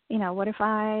 What if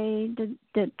I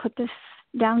did put this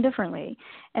down differently?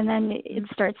 And then it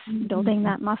starts building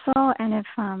that muscle. And if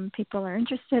people are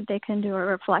interested, they can do a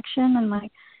reflection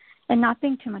and not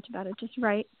think too much about it. Just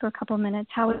write for a couple minutes,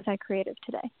 how was I creative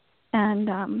today?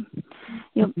 And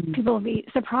people will be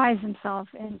surprised themselves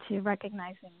into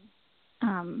recognizing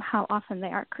how often they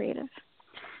are creative.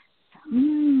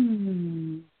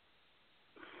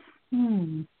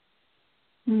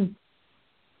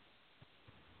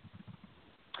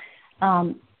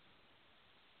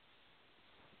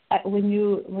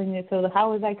 So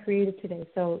how was I creative today?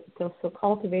 So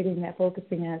cultivating that,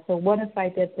 focusing on it. So what if I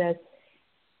did this?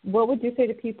 What would you say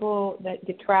to people that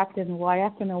get trapped in, well, I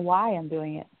have to know why I'm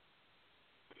doing it?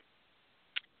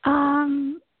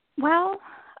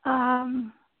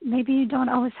 Maybe you don't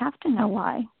always have to know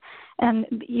why, and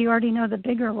you already know the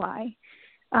bigger why.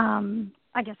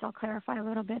 I guess I'll clarify a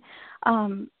little bit.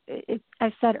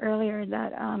 I said earlier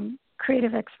that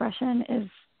creative expression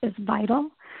is vital,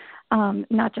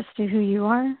 not just to who you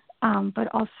are, but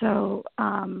also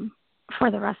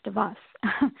for the rest of us.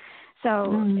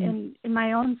 So in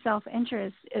my own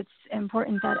self-interest, it's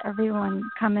important that everyone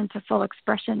come into full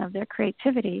expression of their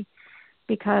creativity,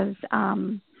 because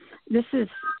this is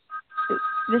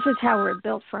how we're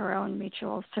built for our own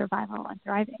mutual survival and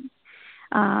thriving.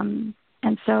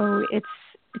 And so it's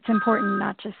important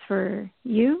not just for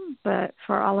you, but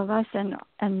for all of us,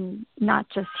 and not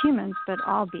just humans, but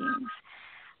all beings.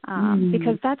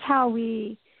 Because that's how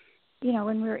we,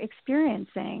 when we're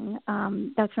experiencing,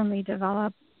 that's when we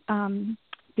develop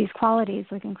these qualities,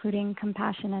 like including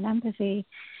compassion and empathy,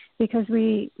 because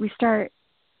we start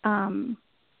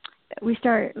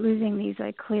losing these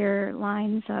like clear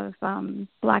lines of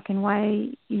black and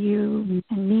white, you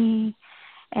and me,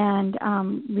 and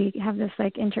we have this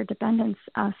like interdependence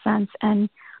sense, and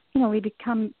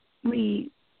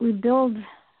we build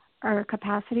our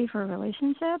capacity for a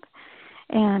relationship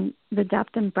and the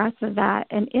depth and breadth of that,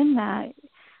 and in that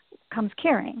comes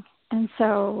caring. And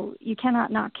so you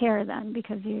cannot not care then,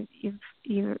 because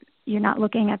you're not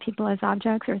looking at people as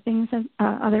objects or things as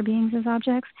other beings as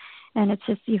objects, and it's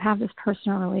just you have this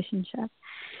personal relationship.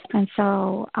 And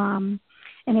so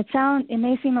and it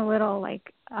may seem a little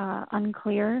like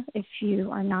unclear if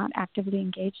you are not actively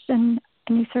engaged in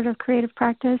any sort of creative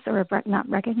practice or not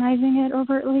recognizing it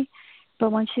overtly,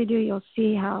 but once you do, you'll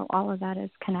see how all of that is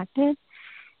connected.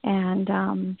 And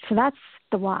so that's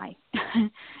the why.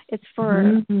 It's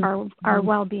for our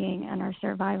well-being and our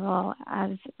survival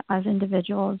as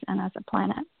individuals and as a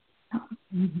planet.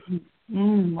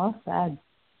 Well said.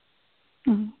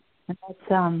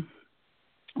 That's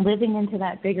living into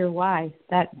that bigger why.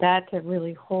 That to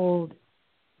really hold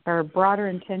our broader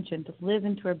intention, to live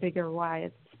into a bigger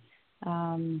why.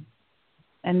 And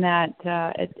that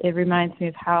it reminds me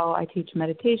of how I teach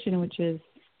meditation, which is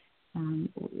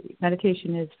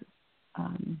meditation is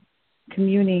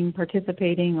communing,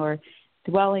 participating, or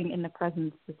dwelling in the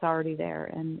presence that's already there,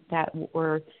 and that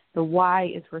the why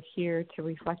is we're here to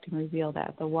reflect and reveal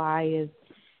that. The why is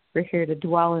we're here to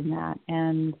dwell in that.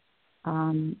 And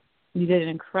you did an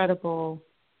incredible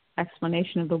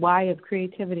explanation of the why of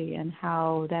creativity and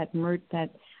how that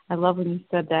I love when you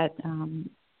said that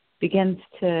begins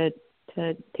to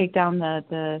take down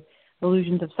the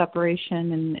illusions of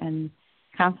separation and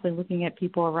constantly looking at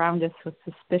people around us with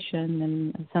suspicion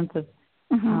and a sense of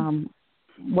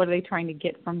what are they trying to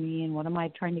get from me and what am I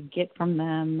trying to get from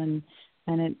them,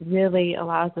 and it really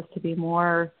allows us to be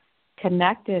more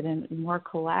connected and more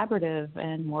collaborative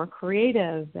and more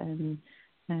creative and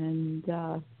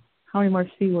how many more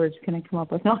C words can I come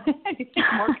up with? No,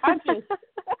 more conscious.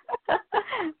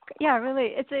 Yeah,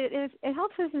 really, it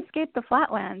helps us escape the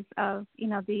flatlands of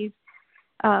these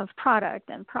of product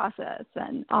and process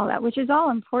and all that, which is all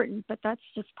important, but that's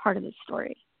just part of the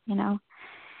story, and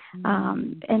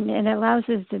it allows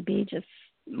us to be just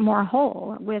more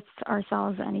whole with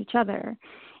ourselves and each other.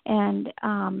 And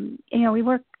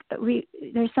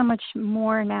there's so much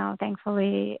more now,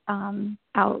 thankfully,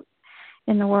 out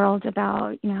in the world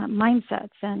about mindsets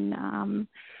and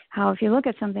how if you look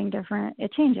at something different,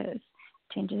 it changes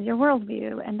your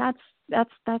worldview, and that's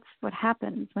what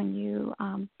happens when you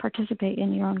participate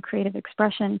in your own creative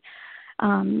expression.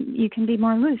 You can be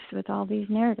more loose with all these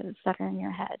narratives that are in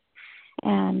your head,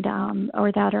 and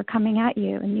or that are coming at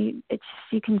you, and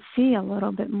you can see a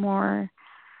little bit more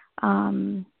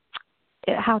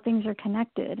how things are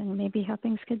connected, and maybe how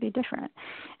things could be different.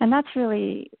 And that's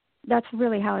really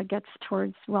how it gets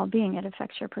towards well-being. It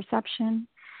affects your perception.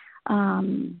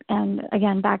 And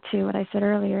again, back to what I said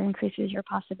earlier, increases your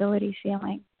possibility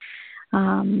feeling.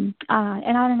 And I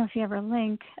don't know if you ever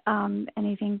link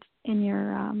anything in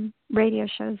your radio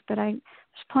shows, but there's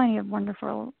plenty of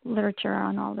wonderful literature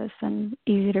on all this and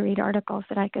easy to read articles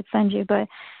that I could send you. But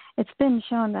it's been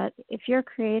shown that if you're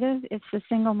creative, it's the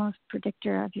single most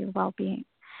predictor of your well-being.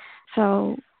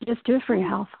 So just do it for your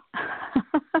health.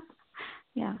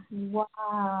 Yeah.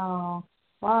 Wow.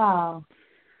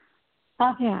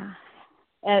 Yeah.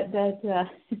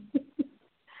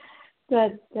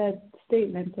 That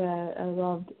statement, I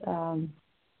loved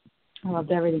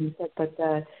everything you said, but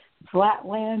the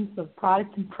flatlands of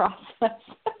product and process.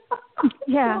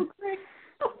 Yeah. So great.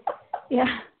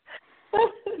 Yeah.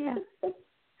 Yeah.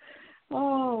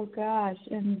 Oh gosh,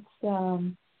 and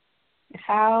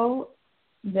how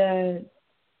the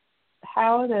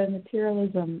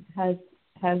materialism has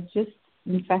just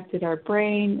infected our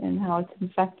brain, and how it's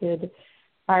infected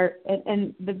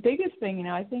and the biggest thing,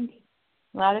 I think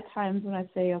a lot of times when I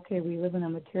say, okay, we live in a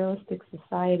materialistic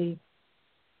society,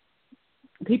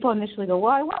 people initially go,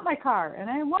 well, I want my car and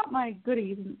I want my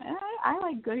goodies, and I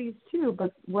like goodies too,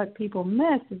 but what people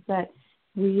miss is that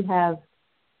we have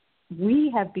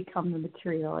become the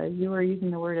material. As you were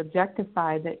using the word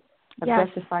objectify, that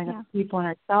objectifying other people and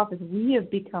ourselves, is we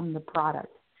have become the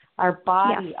product. Our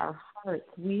body, our hearts,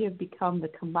 we have become the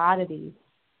commodity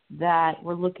that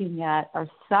we're looking at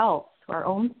ourselves, our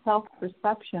own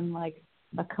self-perception, like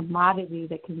a commodity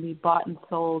that can be bought and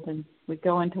sold. And we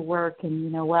go into work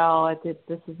and,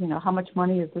 this is, how much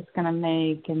money is this going to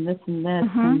make, and this and this.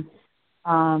 Mm-hmm.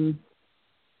 And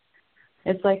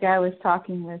it's like I was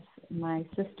talking with my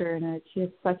sister, and she has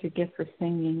such a gift for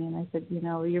singing. And I said,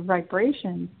 your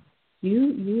vibration,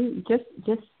 you just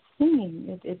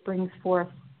singing, it brings forth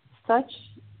such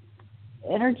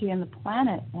energy in the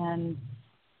planet. And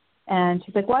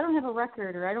she's like, well, I don't have a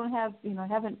record, or I don't have, I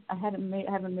haven't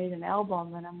made an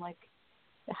album. And I'm like,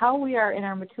 how we are in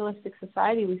our materialistic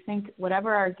society, we think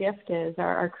whatever our gift is,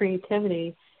 our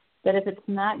creativity, that if it's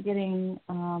not getting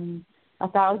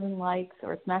 1,000 likes,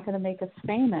 or it's not going to make us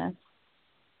famous,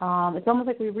 it's almost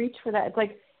like we reach for that. It's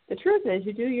like, the truth is,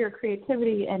 you do your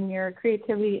creativity, and your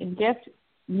creativity and gift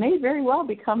may very well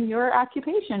become your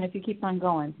occupation if you keep on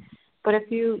going. But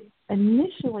if you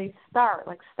initially start,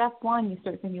 like step one, you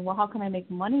start thinking, well, how can I make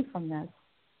money from this?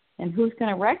 And who's going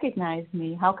to recognize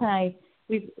me? How can I,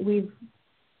 we've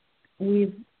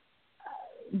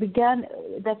begun,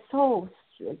 that's so,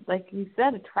 like you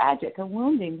said, a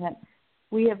wounding, that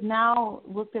we have now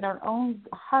looked at our own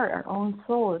heart, our own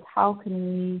soul, as how can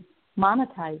we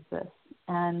monetize this?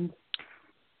 And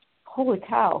holy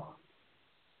cow.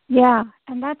 Yeah,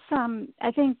 and that's,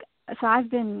 I think, so I've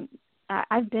been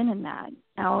in that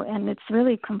now, and it's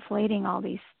really conflating all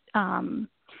these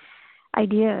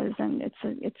ideas, and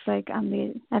it's like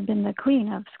I've been the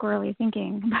queen of squirrely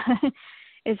thinking.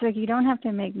 It's like you don't have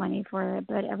to make money for it,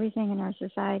 but everything in our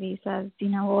society says,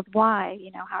 well, why?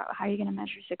 How are you going to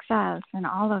measure success and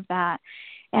all of that?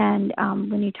 And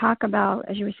when you talk about,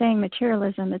 as you were saying,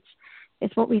 materialism,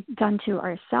 it's what we've done to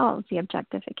ourselves, the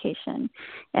objectification,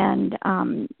 and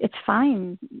it's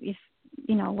fine if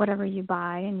whatever you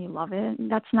buy and you love it.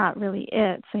 That's not really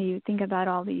it. So you think about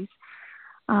all these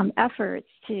efforts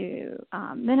to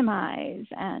minimize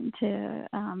and to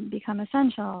become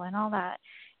essential and all that.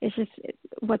 It's just,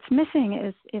 what's missing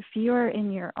is if you're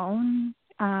in your own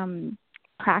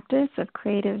practice of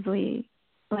creatively,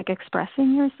 like,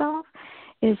 expressing yourself,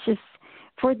 it's just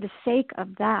for the sake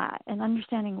of that and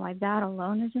understanding why that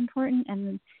alone is important.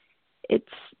 And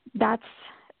that's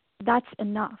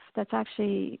enough. That's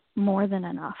actually more than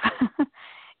enough.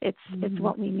 It's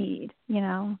what we need,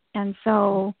 And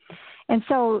so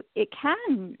it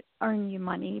can earn you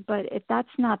money, but that's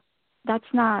not the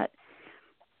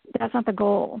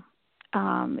goal.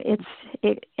 It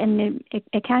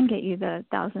can get you the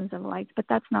thousands of likes, but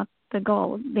that's not the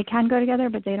goal. They can go together,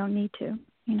 but they don't need to,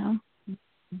 you know.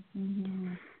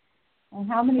 Mm-hmm. And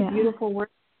how many beautiful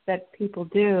works that people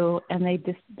do, and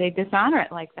they dishonor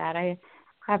it like that. I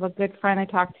have a good friend I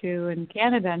talked to in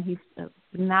Canada, and he's a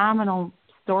phenomenal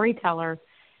storyteller.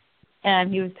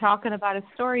 And he was talking about his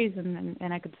stories,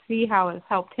 and I could see how it's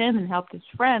helped him and helped his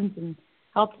friends and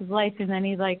helped his life. And then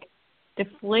he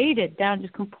deflated down,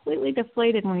 just completely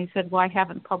deflated when he said, "Well, I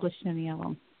haven't published any of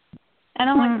them." And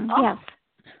I'm like, "Oh, yes.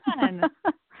 man."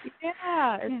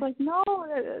 Yeah, it's like, no,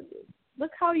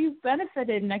 look how you've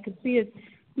benefited. And I could see his,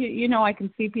 I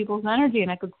can see people's energy,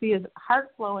 and I could see his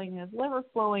heart flowing, his liver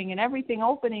flowing, and everything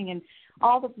opening, and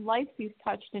all the lives he's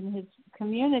touched in his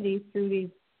community through these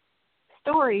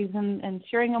stories and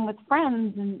sharing them with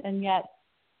friends. And yet,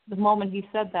 the moment he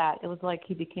said that, it was like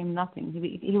he became nothing.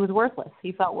 He was worthless.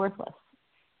 He felt worthless.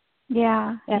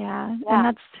 Yeah. And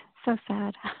that's so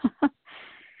sad.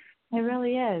 It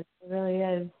really is. It really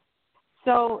is.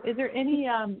 So is there any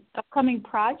upcoming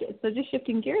projects? So just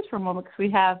shifting gears for a moment, because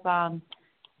we have,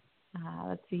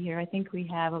 let's see here, I think we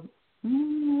have a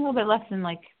little bit less than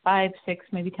 5, 6,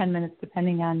 maybe 10 minutes,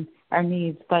 depending on our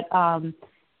needs. But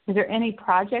is there any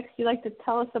projects you'd like to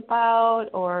tell us about,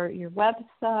 or your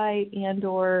website, and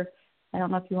or I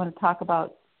don't know if you want to talk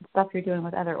about stuff you're doing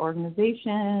with other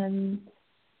organizations?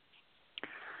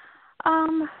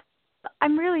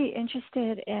 I'm really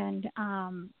interested in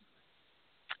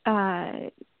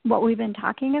what we've been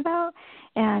talking about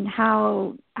and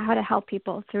how to help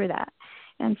people through that.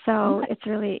 And so It's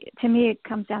really, to me, it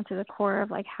comes down to the core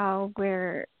of how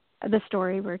the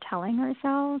story we're telling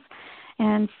ourselves.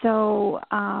 And so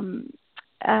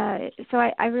I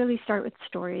really start with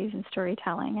stories and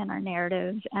storytelling and our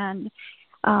narratives, and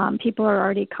people are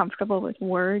already comfortable with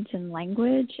words and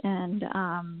language, and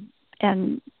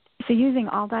so using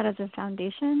all that as a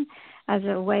foundation, as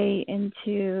a way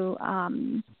into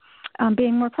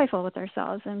being more playful with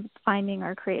ourselves and finding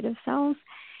our creative selves.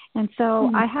 And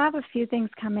so I have a few things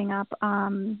coming up.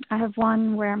 I have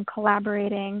one where I'm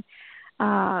collaborating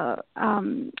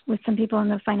with some people in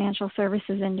the financial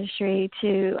services industry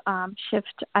to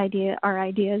shift our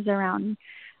ideas around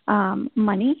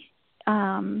money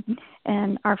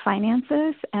and our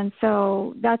finances. And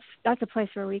so that's a place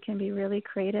where we can be really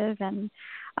creative and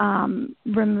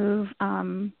remove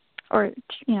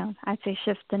I'd say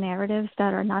shift the narratives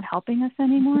that are not helping us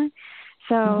anymore.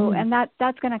 So and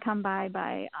that's going to come by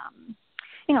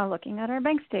looking at our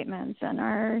bank statements and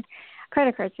our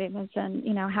credit card statements,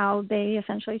 and how they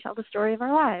essentially tell the story of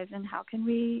our lives, and how can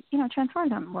we transform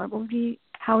them.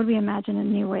 How would we imagine a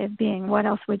new way of being? What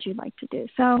else would you like to do?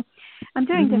 So I'm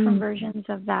doing different versions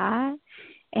of that,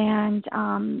 and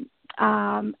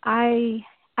I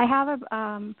have a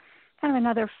kind of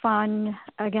another fun,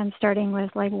 again, starting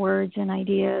with words and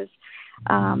ideas,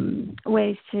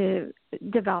 ways to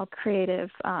develop a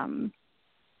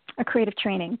creative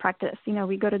training practice.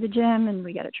 We go to the gym and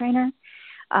we get a trainer.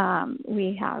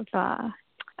 We have,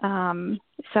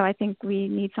 so I think we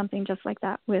need something just like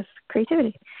that with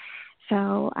creativity.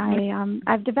 So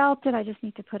I've developed it. I just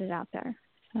need to put it out there.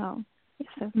 So,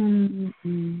 So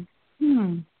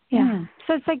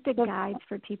it's the guides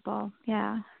for people.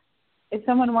 Yeah. If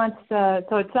someone wants to,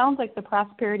 so it sounds like the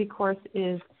prosperity course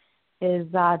is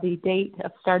the date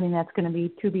of starting. That's going to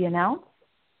be to be announced.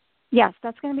 Yes,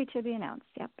 that's going to be to be announced.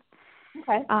 Yep.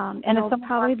 Okay. And it'll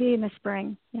probably be in the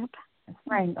spring. Yep.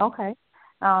 Spring. Okay.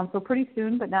 So pretty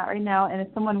soon, but not right now. And if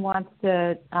someone wants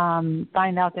to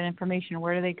find out that information,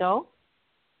 where do they go?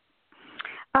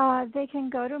 They can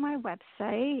go to my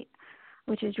website,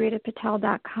 which is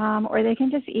ritapatel.com, or they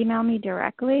can just email me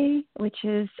directly, which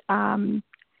is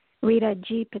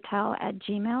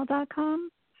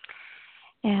ritagpatel@gmail.com,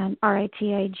 and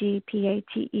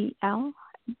RITAGPATEL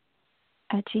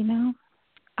 @gmail.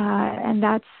 And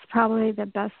that's probably the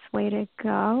best way to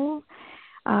go.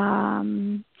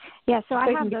 So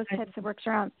I have those types of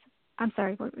workshops. I'm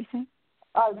sorry, what were we saying?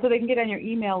 So they can get on your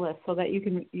email list so that you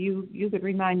could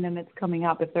remind them it's coming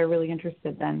up if they're really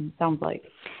interested. Then sounds like.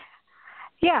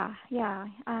 Yeah,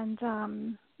 and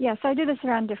so I do this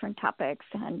around different topics,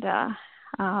 and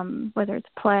whether it's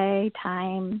play,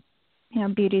 time,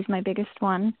 beauty's my biggest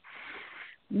one.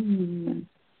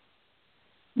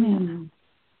 Yeah.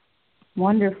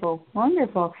 Wonderful.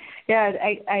 Yeah,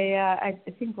 I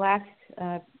think last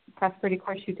prosperity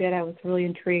course you did, I was really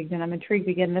intrigued, and I'm intrigued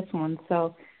again this one.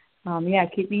 So,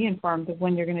 keep me informed of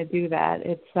when you're going to do that.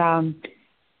 It's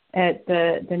at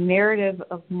the narrative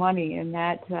of money, and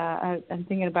that I'm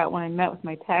thinking about when I met with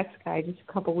my tax guy just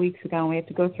a couple weeks ago, and we have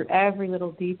to go through every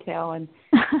little detail, and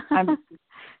I'm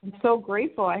so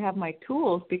grateful I have my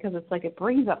tools, because it's like it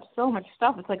brings up so much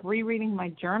stuff. It's like rereading my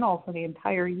journal for the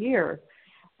entire year.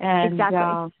 And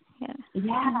exactly.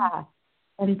 Yeah.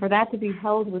 And for that to be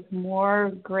held with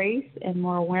more grace and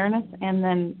more awareness, and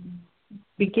then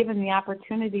be given the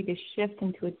opportunity to shift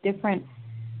into a different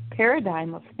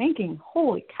paradigm of thinking,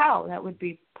 holy cow, that would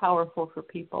be powerful for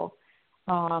people.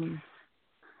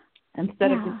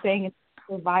 Instead of just saying it's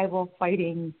survival,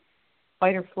 fighting,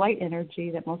 fight or flight energy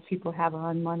that most people have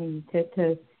around money,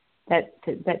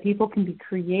 that people can be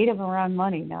creative around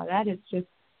money. Now that is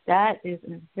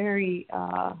a very,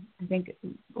 I think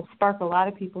will spark a lot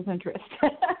of people's interest.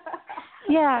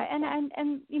 Yeah,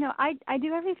 and you know, I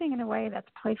do everything in a way that's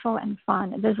playful and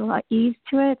fun. There's a lot of ease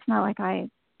to it. It's not like I,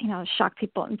 you know, shock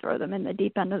people and throw them in the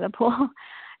deep end of the pool.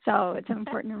 So it's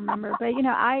important to remember. But, you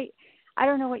know, I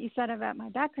don't know what you said about my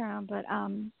background, but,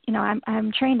 you know,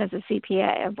 I'm trained as a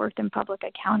CPA. I've worked in public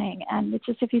accounting. And it's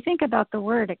just, if you think about the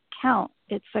word account,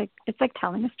 it's like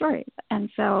telling a story. And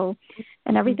so,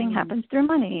 and everything happens through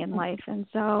money in life. And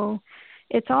so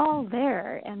it's all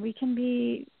there, and we can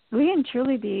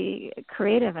truly be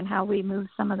creative in how we move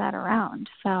some of that around.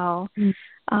 So,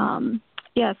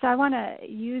 so I want to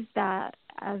use that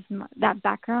as that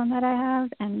background that I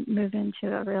have and move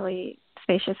into a really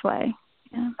spacious way.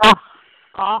 Yeah.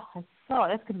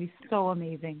 That's going to be so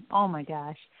amazing. Oh my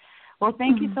gosh. Well,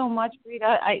 thank you so much,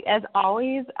 Rita. As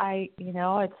always, I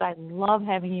love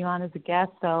having you on as a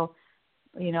guest. So,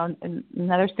 you know, in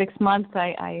another 6 months,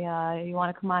 you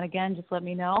want to come on again, just let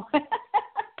me know.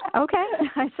 Okay.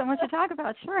 I have so much to talk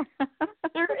about. Sure.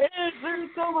 There's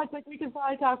so much. Like, we could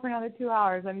probably talk for another 2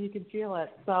 hours. I mean, you can feel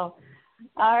it. So,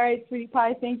 all right, Sweetie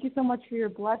Pie, thank you so much for your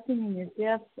blessing and your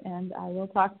gifts, and I will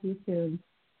talk to you soon.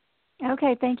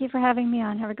 Okay. Thank you for having me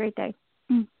on. Have a great day.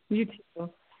 You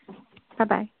too.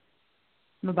 Bye-bye.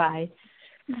 Bye-bye.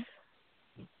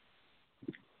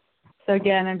 So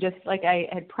again, I'm just, like I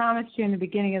had promised you in the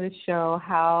beginning of the show,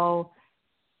 how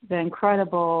the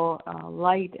incredible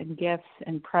light and gifts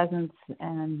and presence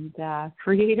and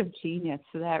creative genius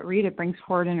that Rita brings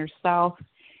forward in herself,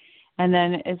 and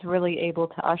then is really able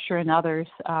to usher in others.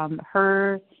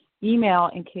 Her email,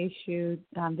 in case you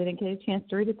didn't get a chance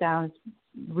to read it down, is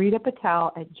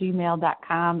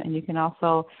ritapatel@gmail.com, and you can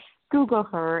also Google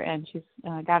her, and she's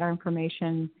got her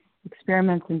information,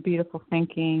 Experiments in Beautiful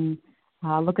Thinking.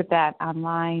 Look at that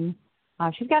online.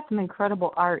 She's got some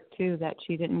incredible art, too, that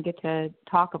she didn't get to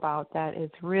talk about. That is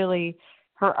really,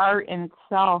 her art in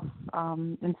itself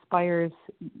inspires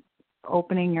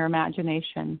opening your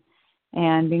imagination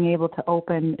and being able to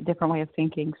open a different way of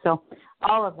thinking. So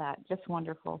all of that, just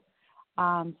wonderful.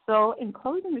 So in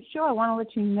closing the show, I want to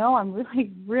let you know I'm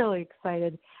really, really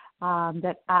excited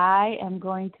that I am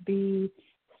going to be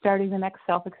starting the next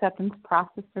self-acceptance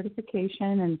process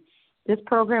certification, and this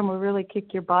program will really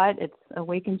kick your butt. It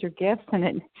awakens your gifts, but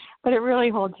it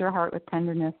really holds your heart with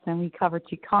tenderness. And we cover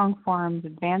Qigong forms,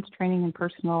 advanced training in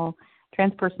transpersonal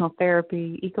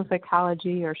therapy,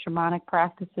 eco-psychology or shamanic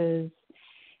practices,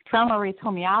 trauma-based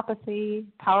homeopathy,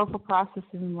 powerful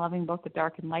processes in loving both the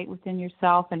dark and light within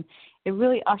yourself. And it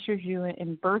really ushers you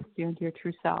and births you into your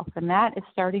true self. And that is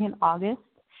starting in August.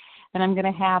 And I'm going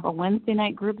to have a Wednesday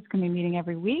night group. It's going to be meeting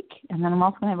every week. And then I'm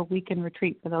also going to have a weekend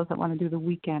retreat for those that want to do the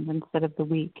weekend instead of the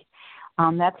week.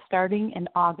 That's starting in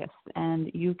August. And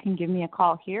you can give me a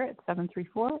call here at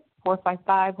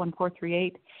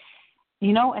 734-455-1438.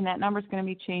 You know, and that number is going to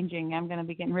be changing. I'm going to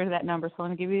be getting rid of that number. So I'm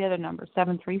going to give you the other number,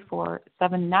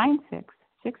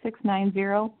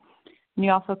 734-796-6690. And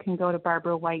you also can go to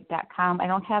barbrawhite.com. I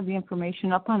don't have the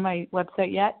information up on my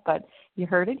website yet, but you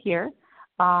heard it here.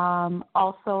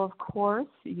 Also, of course,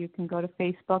 you can go to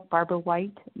Facebook, Barbra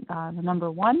White, the number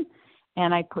 1,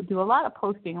 and I do a lot of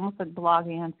posting, almost like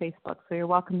blogging on Facebook, so you're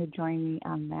welcome to join me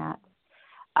on that.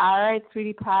 All right,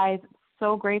 Sweetie Pies,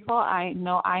 so grateful. I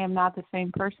know I am not the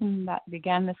same person that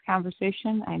began this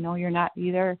conversation. I know you're not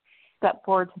either. Step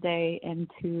forward today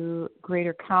into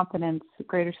greater confidence,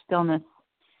 greater stillness,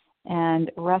 and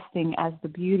resting as the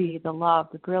beauty, the love,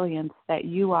 the brilliance that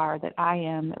you are, that I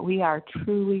am, that we are,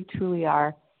 truly, truly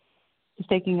are. Just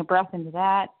taking a breath into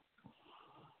that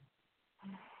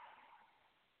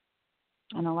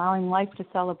and allowing life to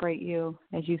celebrate you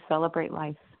as you celebrate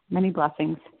life. Many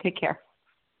blessings. Take care.